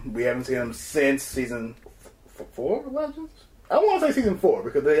 We haven't seen him since season 4 of Legends? I want to say season 4,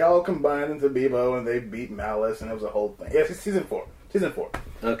 because they all combined into Bebo, and they beat Malice, and it was a whole thing. Yeah, season 4.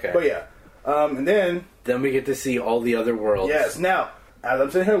 Okay. But yeah. And then we get to see all the other worlds. Yes. Now, as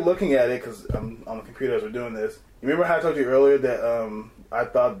I'm sitting here looking at it, because I'm on the computer as we're doing this, you remember how I told you earlier that I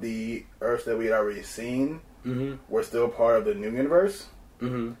thought the Earths that we had already seen were still part of the new universe?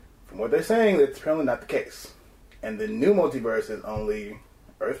 Mm-hmm. From what they're saying, that's apparently not the case. And the new multiverse is only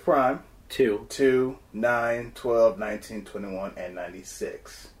Earth Prime, 2, 9, 12, 19, 21, and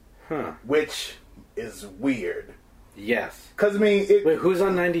 96. Huh. Which is weird. Yes. Because, I mean... Wait, who's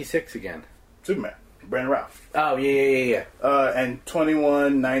on 96 again? Superman. Brandon Routh. Oh, yeah. And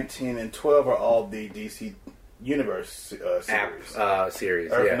 21, 19, and 12 are all the DC Universe series.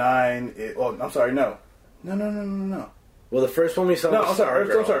 Series, Earth 9... I'm sorry, no. No. Well, the first one we saw was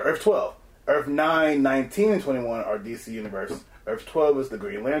Earth 12. Earth 9, 19, and 21 are DC Universe. Earth 12 is the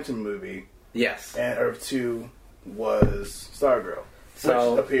Green Lantern movie. Yes. and Earth 2 was Stargirl.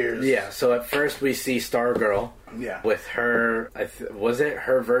 So which appears. Yeah. So at first we see Stargirl. Yeah. With her, was it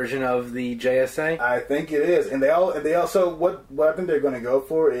her version of the JSA? I think it is, and they also what I think they're going to go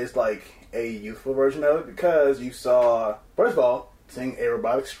for is like a youthful version of it, because you saw, first of all, seeing a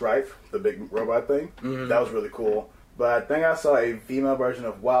robotic Stripe, the big robot thing, that was really cool. But I think I saw a female version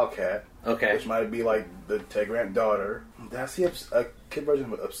of Wildcat, which might be like the Ted Grant daughter. Did I see a kid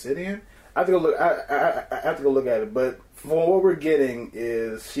version of Obsidian? I have to go look. I have to go look at it. But for what we're getting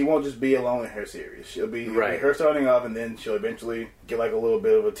is she won't just be alone in her series. She'll be her starting off, and then she'll eventually get like a little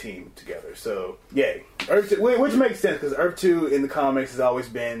bit of a team together. So yay, Earth 2, which makes sense because Earth 2 in the comics has always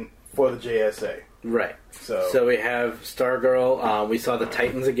been for the JSA. Right. So we have Stargirl. We saw the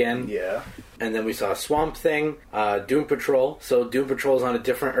Titans again. Yeah. And then we saw Swamp Thing, Doom Patrol. So Doom Patrol's on a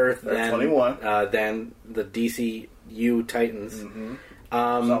different Earth than 21 than the DCU Titans. Mm-hmm.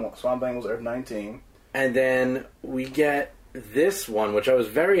 Swamp Thing was Earth 19. And then we get this one, which I was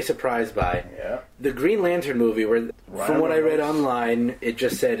very surprised by. Yeah. The Green Lantern movie, where from what I read online, it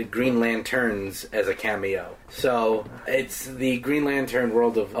just said Green Lanterns as a cameo. So it's the Green Lantern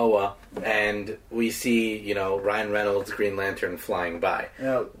world of Oa, and we see, Ryan Reynolds' Green Lantern flying by.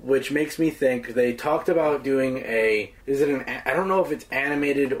 Yeah. Which makes me think they talked about doing I don't know if it's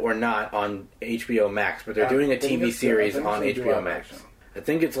animated or not on HBO Max, but they're doing a TV series on HBO Max. I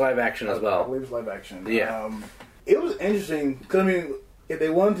think it's live action as well. I believe it's live action. Yeah. It was interesting, because, if they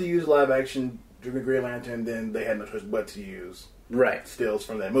wanted to use live action during Green Lantern, then they had no choice but to use stills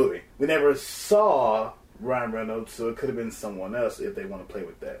from that movie. We never saw Ryan Reynolds, so it could have been someone else if they want to play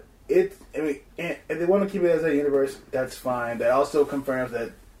with that. If they want to keep it as a universe, that's fine. That also confirms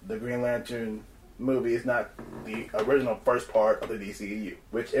that the Green Lantern movie is not the original first part of the DCEU,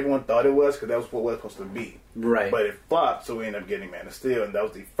 which everyone thought it was, because that was what it was supposed to be. Right. But it flopped, so we ended up getting Man of Steel, and that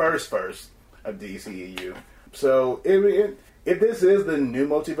was the first of DCEU. So if this is the new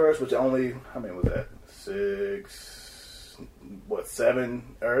multiverse, which only, how many was that?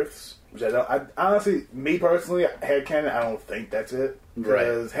 7 Earths? Which I honestly, me personally, headcanon, I don't think that's it.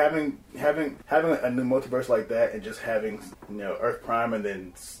 Because having a new multiverse like that, and just having Earth Prime and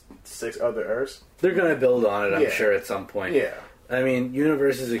then 6 other Earths, they're going to build on it, I'm sure, at some point. Yeah. I mean,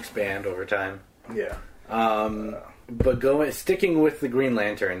 universes expand over time. Yeah. But sticking with the Green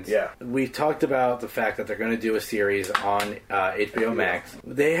Lanterns, we talked about the fact that they're going to do a series on HBO Max.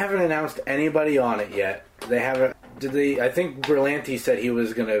 They haven't announced anybody on it yet. They haven't. Did they? I think Berlanti said he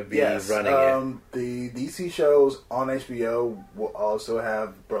was going to be running it. The DC shows on HBO will also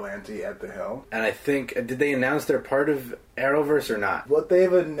have Berlanti at the helm. And I think, did they announce they're part of Arrowverse or not? What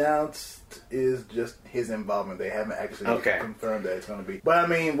they've announced is just his involvement. They haven't actually confirmed that it's going to be. But I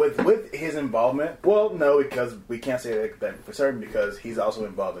mean, with his involvement, well, no, because we can't say that for certain, because he's also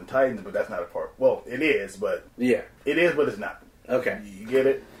involved in Titans, but that's not a part. Well, it is, but it is, but it's not. Okay, you get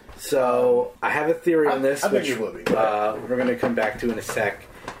it. So I have a theory on this, which we're going to come back to in a sec.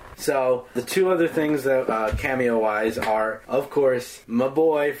 So the two other things that cameo-wise are, of course, my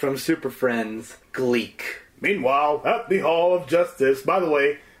boy from Super Friends, Gleek. Meanwhile, at the Hall of Justice, by the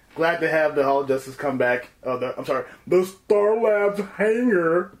way, glad to have the Hall of Justice come back. The Star Labs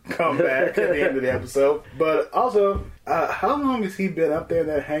hangar come back at the end of the episode. But also, how long has he been up there in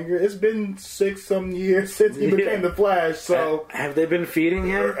that hangar? It's been 6-some years since he became the Flash. So have they been feeding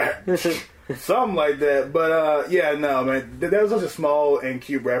him? Something like that. But man, that was such a small and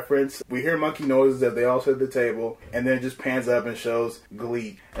cute reference. We hear monkey noises as they all sit at the table, and then it just pans up and shows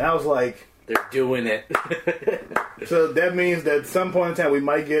Gleek. And I was like, they're doing it. So that means that at some point in time we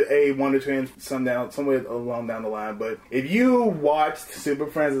might get a Wonder Twins somewhere along down the line. But if you watched Super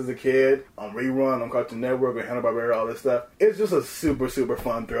Friends as a kid on rerun on Cartoon Network or Hanna-Barbera, all this stuff, it's just a super, super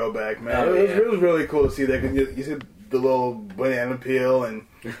fun throwback, man. It was really cool to see that. You see the little banana peel and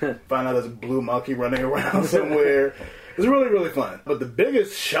find out there's a blue monkey running around somewhere. It's really, really fun. But the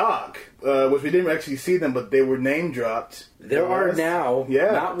biggest shock, which we didn't actually see them, but they were name dropped. There are now,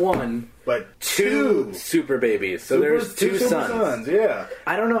 not one, but two super babies. So there's two sons. Yeah.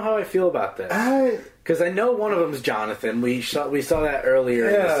 I don't know how I feel about this. Because I know one of them is Jonathan. We saw that earlier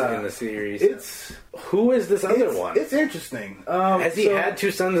in the series. Who is this other one? It's interesting. Has he had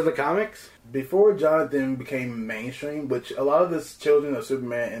two sons in the comics? Before Jonathan became mainstream, which a lot of the children of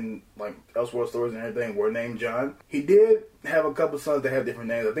Superman and like Elseworld stories and everything were named John, he did have a couple sons that have different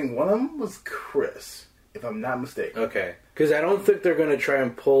names. I think one of them was Chris, if I'm not mistaken. Okay. Because I don't think they're going to try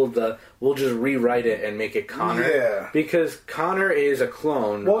and pull we'll just rewrite it and make it Connor. Yeah. Because Connor is a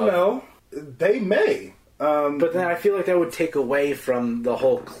clone. Well, no. They may. But then I feel like that would take away from the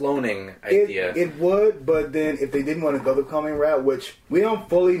whole cloning idea. It would, but then if they didn't want to go the cloning route, which we don't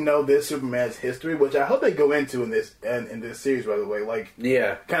fully know this Superman's history, which I hope they go into in this series, by the way, like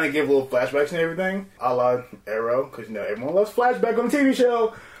Yeah. kind of give little flashbacks and everything, a la Arrow, because you know everyone loves flashback on the TV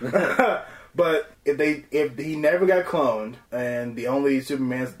show. But if he never got cloned, and the only new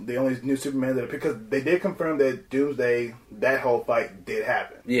Superman that because they did confirm that Doomsday, that whole fight did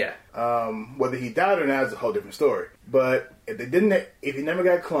happen. Yeah. Whether he died or not is a whole different story. But if he never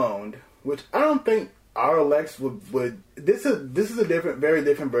got cloned, which I don't think our Lex would this is a very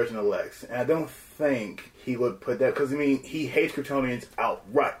different version of Lex, and I don't think he would put that, because I mean he hates Kryptonians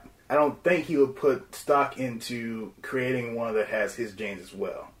outright. I don't think he would put stock into creating one that has his genes as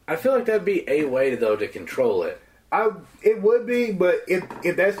well. I feel like that'd be a way, though, to control it. It would be, but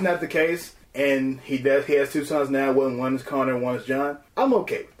if that's not the case, and he has two sons now, one is Connor, one is John, I'm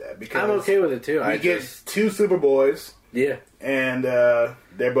okay with that. Because I'm okay with it, too. He gets two Superboys, Yeah. and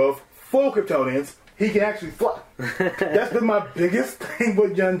they're both full Kryptonians. He can actually fly. That's been my biggest thing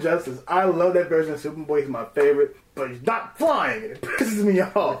with Young Justice. I love that version of Superboy. He's my favorite. But he's not flying. It pisses me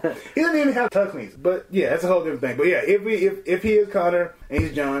off. He doesn't even have tuck knees. But yeah, that's a whole different thing. But yeah, if he is Connor and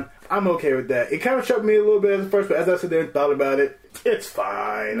he's John, I'm okay with that. It kind of shocked me a little bit at first, but as I sat there and thought about it, it's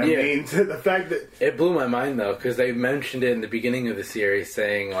fine. I mean, the fact that... It blew my mind, though, because they mentioned it in the beginning of the series,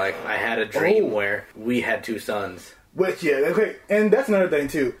 saying, like, I had a dream where we had two sons. Which, yeah, okay. And that's another thing,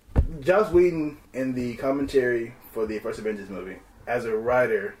 too. Joss Whedon, in the commentary for the first Avengers movie, as a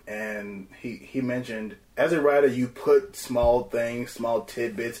writer, and he mentioned, as a writer, you put small things, small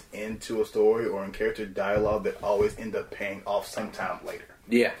tidbits into a story or in character dialogue that always end up paying off sometime later.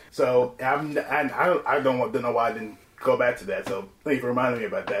 Yeah. So I don't know why I didn't go back to that. So thank you for reminding me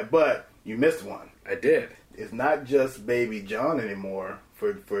about that. But you missed one. I did. It's not just Baby John anymore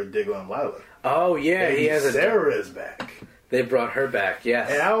for Diggle and Lila. Oh yeah, Baby he has a. Sarah's back. They brought her back.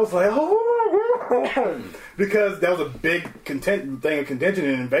 Yes. And I was like, oh, because that was a big thing of contention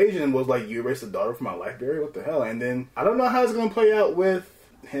and invasion was like, you erased the daughter from my life, Barry? What the hell? And then I don't know how it's going to play out with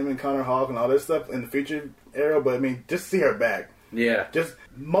him and Connor Hawke and all this stuff in the future era, but I mean, just see her back. Yeah. Just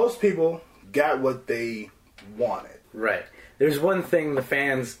most people got what they wanted. Right. There's one thing the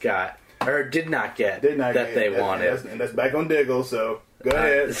fans got or did not get that they wanted, and that's back on Diggle. So go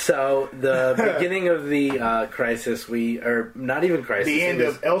ahead. So the beginning of the crisis, not even crisis. The end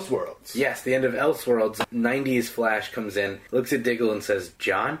of Elseworlds. Yes, the end of Elseworlds. 90s Flash comes in, looks at Diggle and says,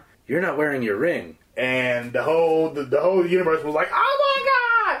 "John, you're not wearing your ring." And the whole universe was like,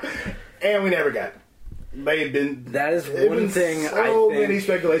 "Oh my god!" And we never got it. That is one thing. So many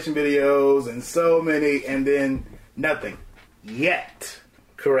speculation videos and so many, and then nothing yet.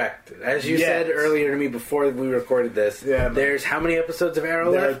 Correct. As you said earlier to me before we recorded this, there's how many episodes of Arrow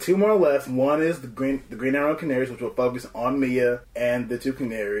left? There are two more left. One is the Green Arrow Canaries, which will focus on Mia and the two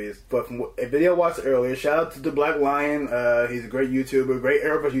Canaries. But from a video I watched earlier, shout out to the Black Lion. He's a great YouTuber, great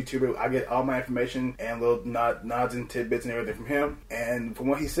Arrowverse YouTuber. I get all my information and little nods and tidbits and everything from him. And from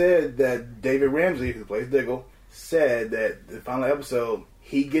what he said, that David Ramsey, who plays Diggle, said that the final episode,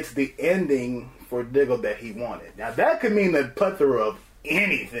 he gets the ending for Diggle that he wanted. Now that could mean a plethora of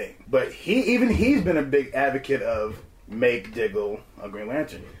anything, but he's been a big advocate of make Diggle a Green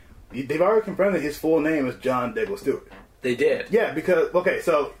Lantern. They've already confirmed that his full name is John Diggle Stewart. They did. Yeah, because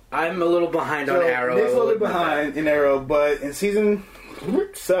so I'm a little behind on Arrow. Nick's a little bit behind in Arrow, but in season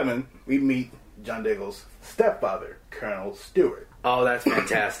 7 we meet John Diggle's stepfather, Colonel Stewart. Oh, that's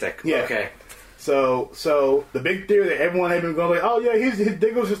fantastic. Yeah. Okay. So the big theory that everyone had been going like, oh yeah, his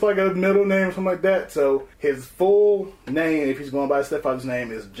Diggle's just like a middle name or something like that. So his full name, if he's going by his stepfather's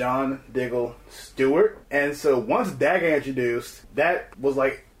name, is John Diggle Stewart. And so once that got introduced, that was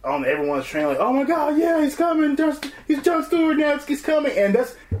like on everyone's train, like, oh my god, yeah, he's coming. He's John Stewart now. He's coming. And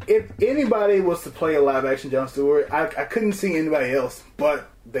that's, if anybody was to play a live action John Stewart, I couldn't see anybody else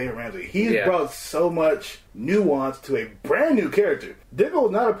but David Ramsey. He's brought so much nuance to a brand new character. Diggle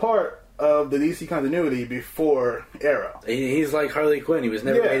was not a part of the DC continuity before Arrow. He's like Harley Quinn. He was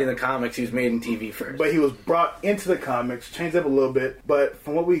never made in the comics. He was made in TV first. But he was brought into the comics, changed up a little bit. But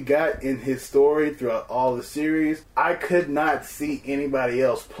from what we got in his story throughout all the series, I could not see anybody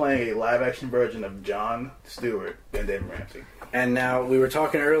else playing a live-action version of John Stewart than David Ramsey. And now, we were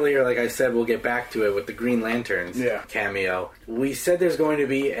talking earlier, like I said, we'll get back to it with the Green Lanterns cameo. We said there's going to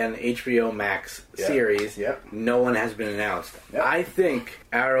be an HBO Max series. Yep. No one has been announced. Yep. I think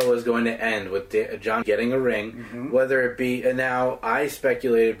Arrow is going to end with John getting a ring, whether it be... And now, I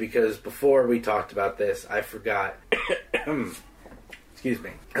speculated because before we talked about this, I forgot. Excuse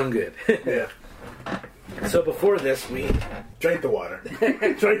me. I'm good. Yeah. So before this, we Drink the water.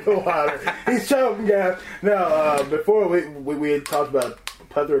 Drink the water. He's choking, guys. No, before we had talked about a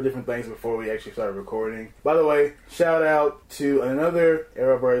plethora of different things before we actually started recording. By the way, shout out to another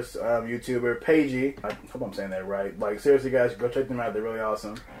Arrowverse YouTuber, Paigey. I hope I'm saying that right. Like, seriously, guys, go check them out. They're really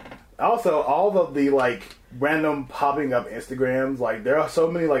awesome. Also, all of the, like, random popping up Instagrams, like, there are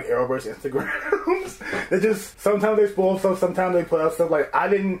so many, like, Arrowverse Instagrams that just, sometimes they spoil stuff, sometimes they put out stuff, like, I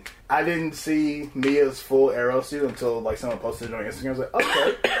didn't see Mia's full Arrow suit until, like, someone posted it on Instagram. I was like,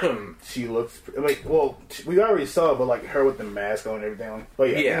 okay, she looks, like, well, we already saw it, but, like, her with the mask on and everything. But,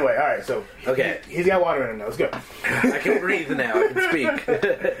 yeah. Anyway, alright, so, okay. He's got water in him now, let's go. I can breathe now, I can speak.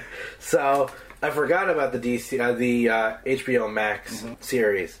 So, I forgot about the HBO Max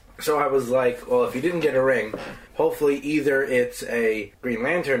series. So I was like, well, if you didn't get a ring, hopefully either it's a Green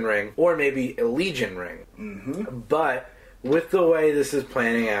Lantern ring or maybe a Legion ring. Mm-hmm. But with the way this is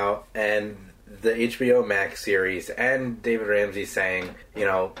planning out and the HBO Max series and David Ramsey saying, you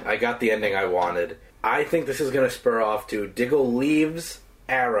know, I got the ending I wanted, I think this is going to spur off to Diggle leaves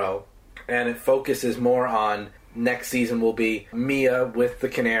Arrow and it focuses more on next season will be Mia with the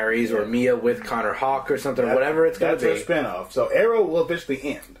Canaries or Mia with Connor Hawke or something, or whatever it's going to be. That's her spinoff. So Arrow will officially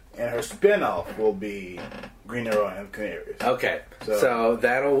end. And her spinoff will be Green Arrow and Canaries. Okay, so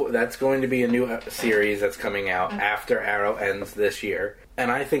that's going to be a new series that's coming out after Arrow ends this year,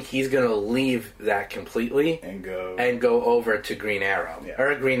 and I think he's going to leave that completely and go over to Green Arrow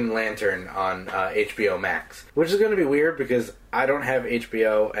or Green Lantern on HBO Max, which is going to be weird because I don't have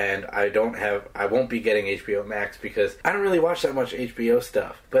HBO and I won't be getting HBO Max because I don't really watch that much HBO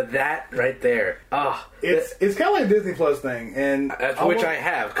stuff. But that right there, it's kind of like a Disney Plus thing, and which I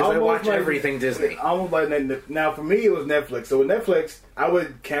have because I watch everything Disney. Almost like now for me it was Netflix. So with Netflix, I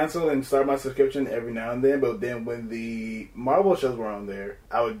would cancel and start my subscription every now and then. But then when the Marvel shows were on there,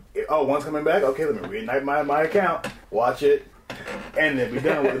 I would one's coming back. Okay, let me reignite my account, watch it, and then be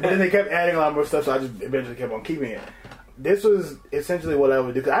done with it. But then they kept adding a lot more stuff, so I just eventually kept on keeping it. This was essentially what I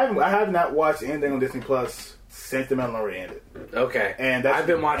would do. Cause I have not watched anything on Disney Plus since The Mandalorian ended. Okay, and I've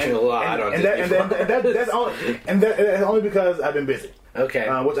been watching a lot on Disney Plus. That's only because I've been busy. Okay,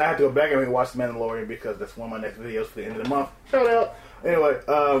 which I have to go back and rewatch The Mandalorian because that's one of my next videos for the end of the month. Shout out. Anyway,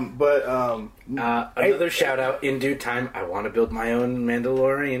 another shout out in due time. I want to build my own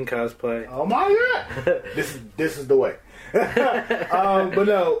Mandalorian cosplay. Oh my god, this is the way. But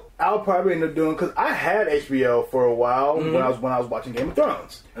no, I'll probably end up doing because I had HBO for a while when I was watching Game of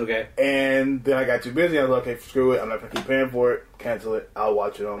Thrones. Okay, and then I got too busy. I was like, okay, screw it. I'm not gonna keep paying for it. Cancel it. I'll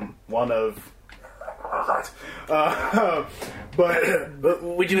watch it on one of. But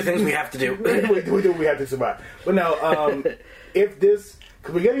we do things we have to do. we do what we have to survive. But no, if this,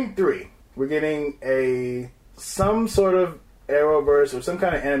 because we're getting 3. We're getting some sort of Arrowverse or some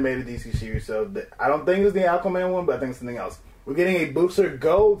kind of animated DC series. So I don't think it's the Aquaman one, but I think it's something else. We're getting a Booster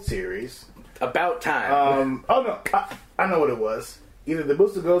Gold series. About time. I know what it was. Either the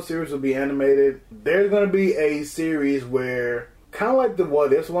Booster Gold series will be animated. There's going to be a series where, kind of like the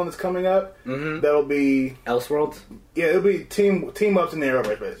What Ifs one that's coming up, that'll be Elseworlds. Yeah, it'll be team ups in the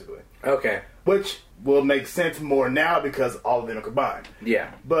Arrowverse basically. Okay. Which will make sense more now because all of them are combined.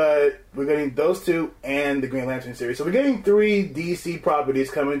 Yeah. But we're getting those 2 and the Green Lantern series. So we're getting 3 DC properties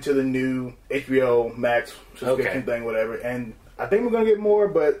coming to the new HBO Max subscription thing, whatever. And I think we're going to get more,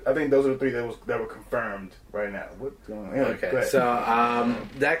 but I think those are the 3 that were confirmed right now. What's going on? Anyway, okay, so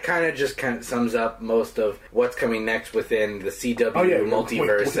that kind of sums up most of what's coming next within the CW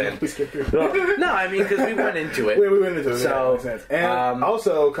multiverse. No, I mean, because we went into it. We went into it. So, that makes sense. And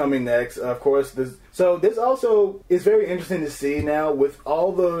also coming next, of course, this also is very interesting to see now with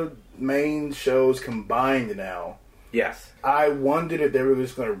all the main shows combined now. Yes. I wondered if they were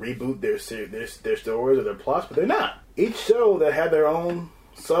just going to reboot their stories or their plots, but they're not. Each show that had their own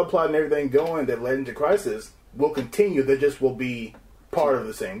subplot and everything going that led into Crisis will continue. They just will be part of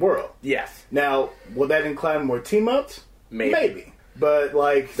the same world. Yes. Now, will that include more team-ups? Maybe. But,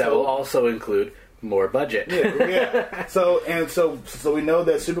 that will also include more budget. Yeah. So we know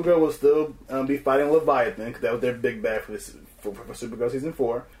that Supergirl will still be fighting Leviathan, because that was their big bad for Supergirl Season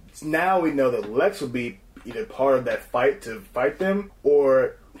 4. Now we know that Lex will be either part of that fight to fight them,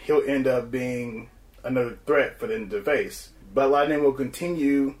 or he'll end up being another threat for them to face. But Lightning will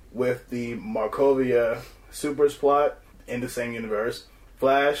continue with the Markovia Supers plot in the same universe.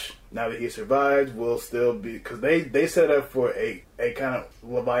 Flash, now that he survived, will still be, because they set up for a kind of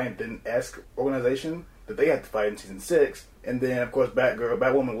Leviathan-esque organization that they had to fight in Season 6. And then, of course,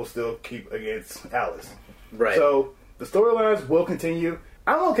 Batwoman will still keep against Alice. Right. So the storylines will continue.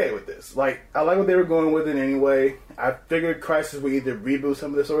 I'm okay with this. Like, I like what they were going with it anyway. I figured Crisis would either reboot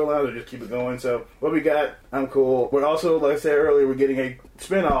some of the storylines or just keep it going. So, what we got, I'm cool. We're also, like I said earlier, we're getting a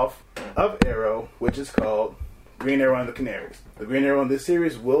spin-off of Arrow, which is called Green Arrow and the Canaries. The Green Arrow in this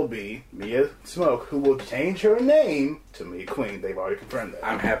series will be Mia Smoke, who will change her name to Mia Queen. They've already confirmed that.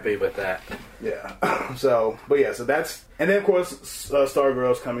 I'm happy with that. Yeah. So that's... And then, of course,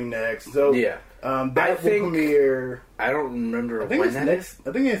 Stargirl's coming next. So, Yeah. That will premiere... I don't remember I think when it's that next. is.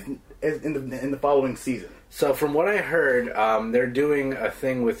 I think it's in the following season. So from what I heard, they're doing a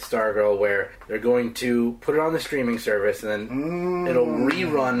thing with Stargirl where they're going to put it on the streaming service and then it'll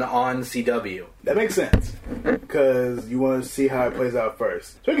rerun on CW. That makes sense because you want to see how it plays out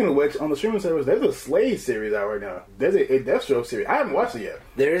first. Speaking of which, on the streaming service, there's a Slade series out right now. There's a Deathstroke series. I haven't watched it yet.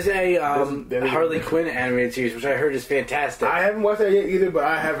 There's a There's Harley Quinn animated series, which I heard is fantastic. I haven't watched that yet either, but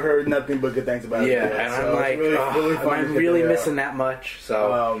I have heard nothing but good things about it. Yeah, yet. and So I'm like, really fun to I'm check really that out. missing that much.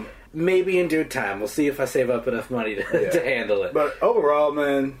 So maybe in due time, we'll see if I save up enough money to handle it. But overall,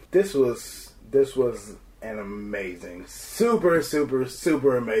 man, this was an amazing, super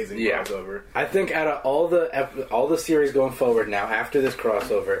amazing crossover. I think out of all the series going forward now after this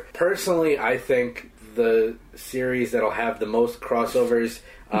crossover, personally, I think the series that'll have the most crossovers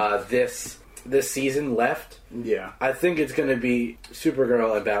this season left. Yeah. I think it's going to be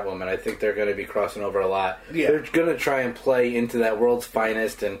Supergirl and Batwoman. I think they're going to be crossing over a lot. Yeah. They're going to try and play into that world's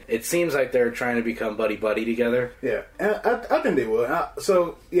finest, and it seems like they're trying to become buddy-buddy together. Yeah, and I think they will.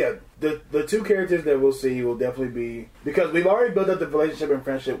 The two characters that we'll see will definitely be... Because we've already built up the relationship and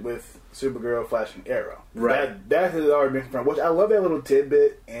friendship with Supergirl, Flash, and Arrow. Right. That has already been confirmed, which I love that little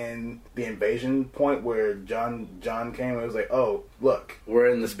tidbit in the invasion point where John came and was like, oh, look. We're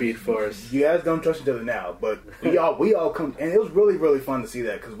in the Speed Force. You guys don't trust each other now, but we all come... And it was really, really fun to see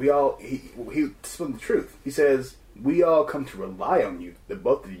that because he spoke the truth. He says... We all come to rely on you, the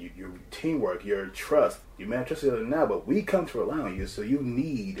both of you, your teamwork, your trust. You may not trust each other now, but we come to rely on you, so you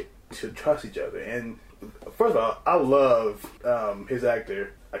need to trust each other. And first of all, I love his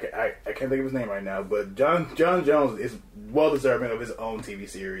actor. I can't think of his name right now, but John Jones is well deserving of his own TV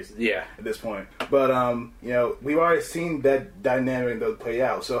series. Yeah. At this point, but we've already seen that dynamic that play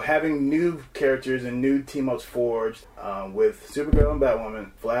out. So having new characters and new team ups forged with Supergirl and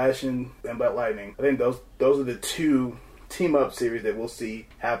Batwoman, Flash and Black Lightning, I think those are the two team up series that we'll see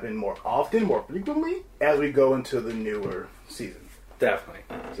happen more often, more frequently as we go into the newer season. Definitely.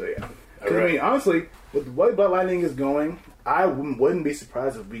 So yeah. Right. I mean, honestly, with the way Black Lightning is going, I wouldn't be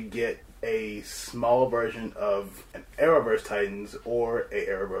surprised if we get a small version of an Arrowverse Titans or a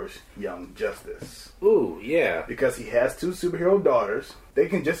Arrowverse Young Justice. Ooh, yeah. Because he has two superhero daughters. They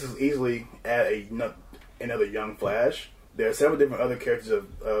can just as easily add another Young Flash. There are several different other characters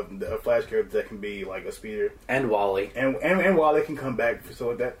of the Flash characters that can be like a speeder. And Wally. And Wally can come back for so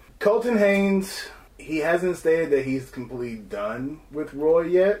like that. Colton Haynes, he hasn't stated that he's completely done with Roy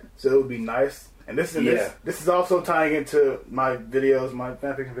yet, so it would be nice. And this is also tying into my videos, my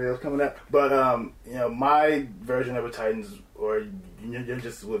fanfiction videos coming up. But my version of a Titans or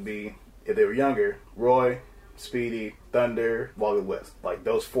just would be if they were younger: Roy, Speedy, Thunder, Wally West, like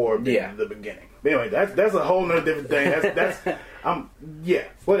those four being the beginning. But anyway, that's a whole nother different thing. That's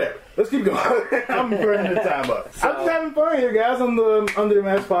whatever. Let's keep going. I'm burning the time up. I'm just having fun here, guys, on the Under the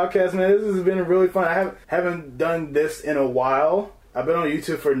Mask podcast, man. This has been really fun. I haven't done this in a while. I've been on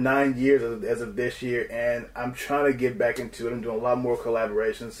YouTube for 9 years as of this year, and I'm trying to get back into it. I'm doing a lot more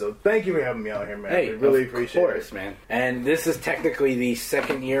collaborations, so thank you for having me on here, man. Hey, I really appreciate it. Of course, man. And this is technically the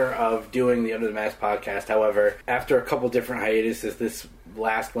second year of doing the Under the Mask podcast. However, after a couple different hiatuses, this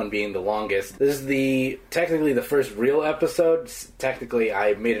last one being the longest, this is technically the first real episode. Technically,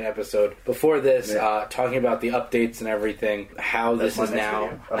 I made an episode before this talking about the updates and everything, how this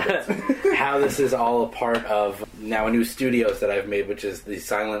is all a part of now a new studios that I've made, which is the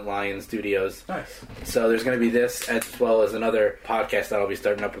Silent Lion Studios. Nice. So there's going to be this as well as another podcast that I'll be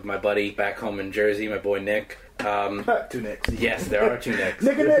starting up with my buddy back home in Jersey, my boy Nick. Two Nicks. Yes, there are two Nicks.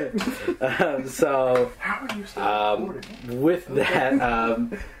 Nick and Nick. So how are you still recording? with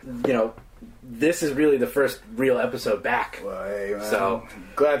that, this is really the first real episode back. Well, hey, man. So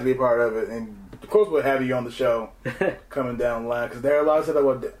glad to be part of it, and of course we'll have you on the show coming down the line because there are a lot of stuff I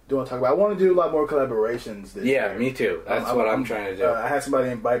want to talk about. I want to do a lot more collaborations this year. Me too. That's what I'm trying to do. I had somebody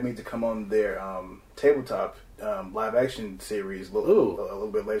invite me to come on their tabletop live action series a little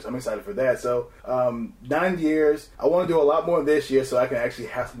bit later, so I'm excited for that. So 9 years, I want to do a lot more this year so I can actually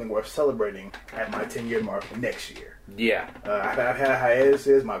have something worth celebrating at my 10-year mark next year. Yeah. I've had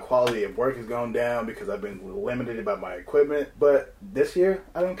hiatuses, my quality of work has gone down because I've been limited by my equipment, but this year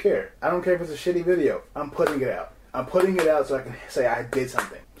I don't care. I don't care if it's a shitty video, I'm putting it out. I'm putting it out so I can say I did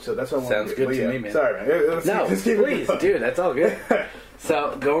something. So that's what I want Sounds to do. good But to me, man. Sorry, man. No, Let's keep it please, going. dude, that's all good.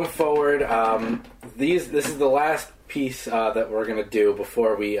 So going forward, this is the last piece that we're going to do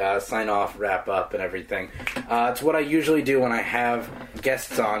before we sign off, wrap up, and everything. It's what I usually do when I have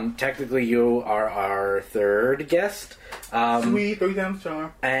guests on. Technically, you are our third guest. Sweet, 3 times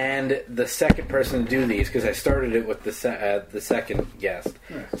charm. And the second person to do these, because I started it with the second guest.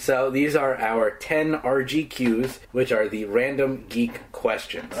 Nice. So these are our 10 RGQs, which are the random geek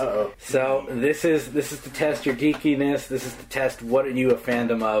questions. Uh-oh. So this is to test your geekiness. This is to test what are you a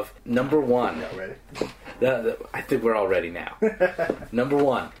fandom of. Number 1. Y'all ready? I think we're all ready now. Number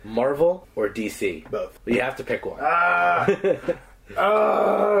 1, Marvel or DC? Both. You have to pick one.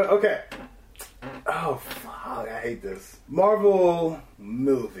 Okay. Oh, fuck. I hate this. Marvel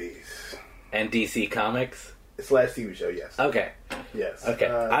movies. And DC Comics? / TV show, yes. Okay. Yes. Okay.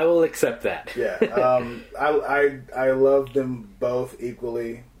 I will accept that. Yeah. I love them both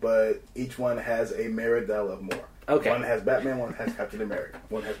equally, but each one has a merit that I love more. Okay. One has Batman, one has Captain America.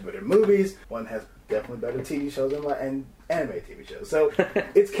 One has better movies, one has definitely better TV shows and anime TV shows. So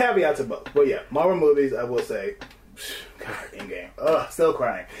it's caveat to both. But yeah, Marvel movies, I will say, God, Endgame. Ugh, still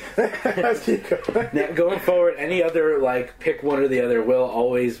crying. Let's keep going. Now, going forward, any other, pick one or the other will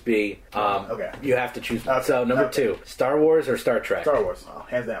always be, okay. You have to choose one. Okay. So, number Okay. 2, Star Wars or Star Trek? Star Wars. Oh,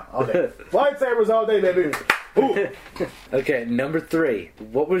 hands down. All day. Lightsabers all day, baby. Ooh. Okay, number 3,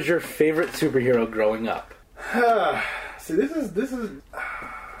 what was your favorite superhero growing up? See, this is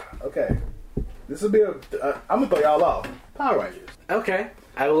okay. This will be I'm gonna throw y'all off. Power Rangers. Okay,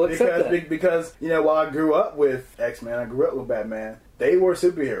 I will accept that. Because while I grew up with X-Men, I grew up with Batman. They were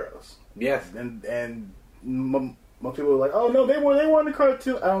superheroes. Yes. And most people were like, "Oh no, they were in the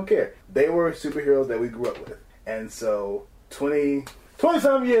cartoon." I don't care. They were superheroes that we grew up with, and so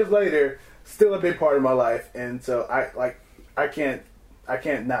 20-some years later, still a big part of my life. And so I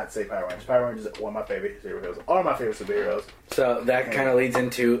can't not say Power Rangers. Power Rangers are one of my favorite superheroes. Are my favorite superheroes. So that kind of leads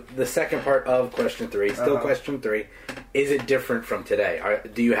into the second part of question 3. Still question 3. Is it different from today?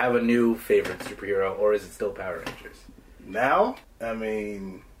 Do you have a new favorite superhero, or is it still Power Rangers? Now, I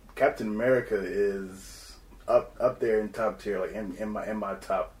mean, Captain America is up there in top tier, like in my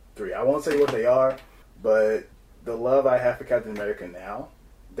top 3. I won't say what they are, but the love I have for Captain America now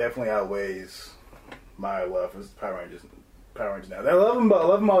definitely outweighs my love for Power Rangers now. I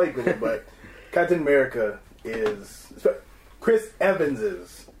love them all equally, but Captain America is Chris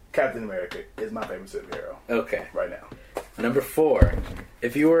Evans's Captain America is my favorite superhero. Okay. Right now. Number 4,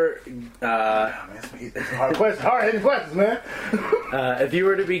 if you were It's hard hitting questions, man. if you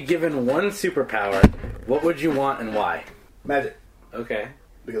were to be given one superpower, what would you want and why? Magic, Okay.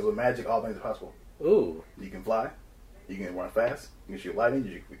 because with magic, all things are possible. Ooh. You can fly, you can run fast, you can shoot lightning,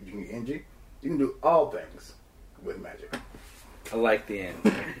 you can get energy, you can do all things with magic. I like the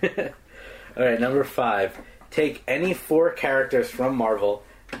answer. Alright, number 5. Take any 4 characters from Marvel,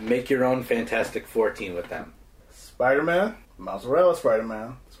 make your own Fantastic Four team with them. Spider-Man, Miles Morales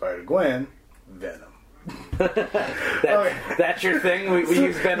Spider-Man, Spider-Gwen, Venom. That's your thing? We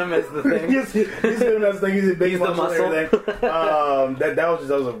use Venom as the thing? He's Venom as the thing. He's a big He's the muscle and muscle. everything. That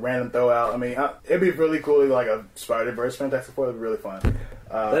was a random throw out. I mean, it'd be really cool, like a Spider-Verse Fantastic Four. It'd be really fun.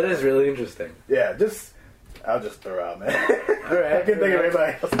 That is really interesting. Yeah, I'll just throw out, man. Alright. I can think of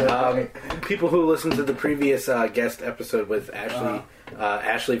anybody else. People who listened to the previous guest episode with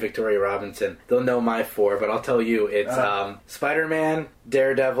Ashley Victoria Robinson, they'll know my 4, but I'll tell you, it's Spider-Man,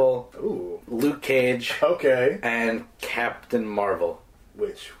 Daredevil, Ooh. Luke Cage, Okay. and Captain Marvel.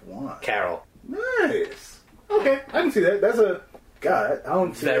 Which one? Carol. Nice. Okay, I can see that. That's a... God, I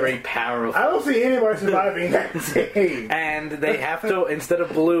don't see... Very powerful. I don't see anybody surviving that team. And they have to, instead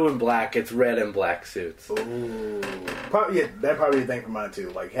of blue and black, it's red and black suits. Ooh. Probably, yeah, that'd probably be a thing for mine,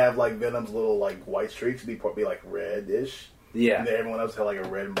 too. Like, have, Venom's little, white streaks be, reddish. Yeah. And then everyone else had, a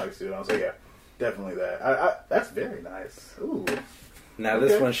red and black suit on. So, yeah, definitely that. That's very nice. Ooh. Now,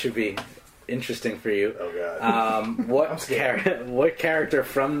 this one should be interesting for you. Oh, God. What character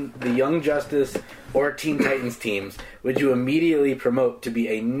from the Young Justice or Teen Titans teams would you immediately promote to be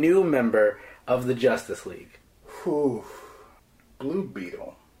a new member of the Justice League? Whew. Blue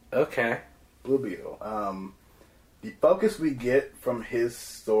Beetle. Okay. Blue Beetle. The focus we get from his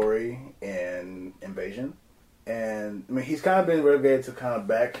story in Invasion, and I mean he's kind of been relegated to kind of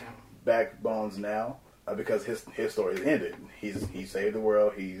backbones now because his story is ended. He saved the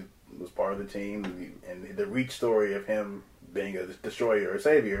world. He was part of the team, and the Reach story of him being a destroyer or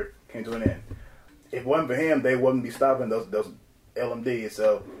savior came to an end. If it wasn't for him, they wouldn't be stopping those LMDs.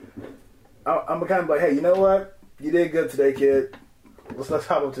 So I'm kind of like, hey, you know what? You did good today, kid. Let's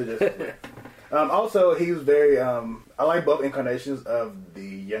hop up to this. Also, he was very. I like both incarnations of the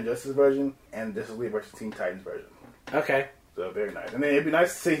Young Justice version and Justice League versus Teen Titans version. Okay. So very nice. And then it'd be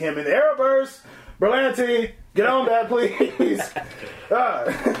nice to see him in the Arrowverse. Berlanti, get on that, please.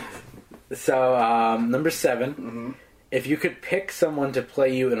 So, number 7. If you could pick someone to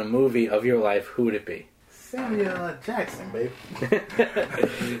play you in a movie of your life, who would it be? Samuel Jackson, baby.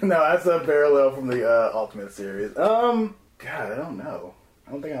 No, that's a parallel from the Ultimate series. God, I don't know.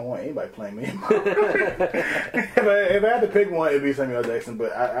 I don't think I want anybody playing me. If I had to pick one, it'd be Samuel Jackson,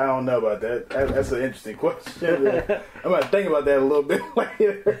 but I don't know about that. That's an interesting question. I'm going to think about that a little bit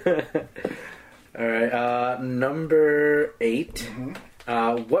later. All right. Number 8.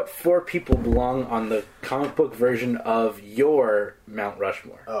 What 4 people belong on the comic book version of your Mount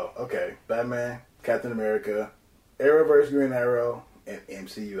Rushmore? Oh, okay. Batman, Captain America, Arrowverse Green Arrow, and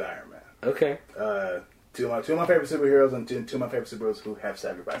MCU Iron Man. Okay. Two of my favorite superheroes and two of my favorite superheroes who have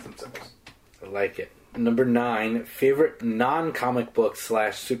sacrificed themselves. I like it. Number 9. Favorite non-comic book /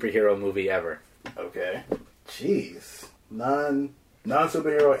 superhero movie ever? Okay. Jeez.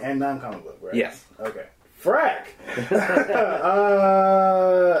 Non-superhero and non-comic book, right? Yes. Okay. Frack!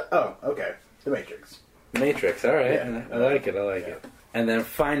 Okay. The Matrix. Matrix, alright. Yeah. I like it, it. And then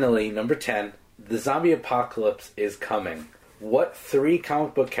finally, number 10. The zombie apocalypse is coming. What 3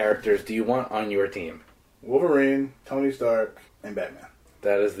 comic book characters do you want on your team? Wolverine, Tony Stark, and Batman.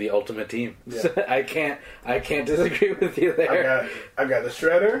 That is the ultimate team. Yeah. I can't disagree with you there. I got the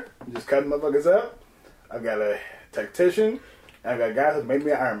Shredder, just cutting motherfuckers up. I've got a tactician. And I got a guy who made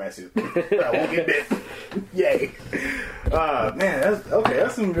me an Iron Man suit. I won't get bit. Yay. Man,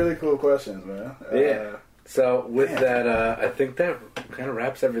 that's some really cool questions, man. Yeah. So with that, I think that kind of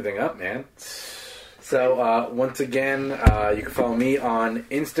wraps everything up, man. So once again, you can follow me on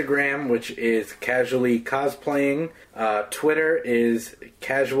Instagram, which is Casually Cosplaying. Twitter is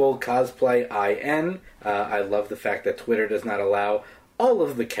Casual Cosplay IN. I love the fact that Twitter does not allow all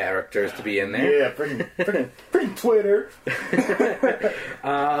of the characters to be in there. Yeah, freaking Twitter.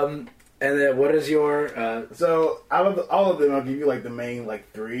 And then what is your... So, out of all of them, I'll give you, the main,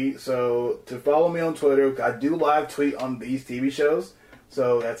 3. So, to follow me on Twitter, I do live tweet on these TV shows.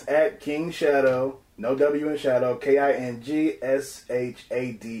 So, that's at King Shadow, no W in Shadow, KINGSHADO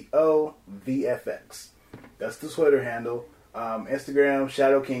VFX. That's the Twitter handle. Instagram,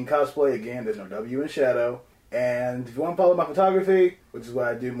 Shadow King Cosplay. Again, there's no W in Shadow. And if you want to follow my photography, which is what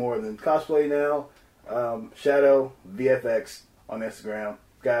I do more than cosplay now, Shadow VFX on Instagram.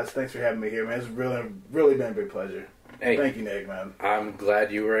 Guys, thanks for having me here, man. It's really been a big pleasure. Hey, thank you, Nick, man. I'm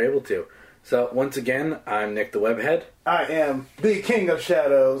glad you were able to. So, once again, I'm Nick the Webhead. I am the King of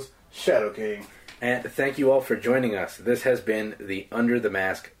Shadows, Shadow King. And thank you all for joining us. This has been the Under the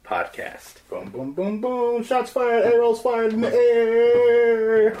Mask podcast. Boom, boom, boom, boom. Shots fired, arrows fired in the air.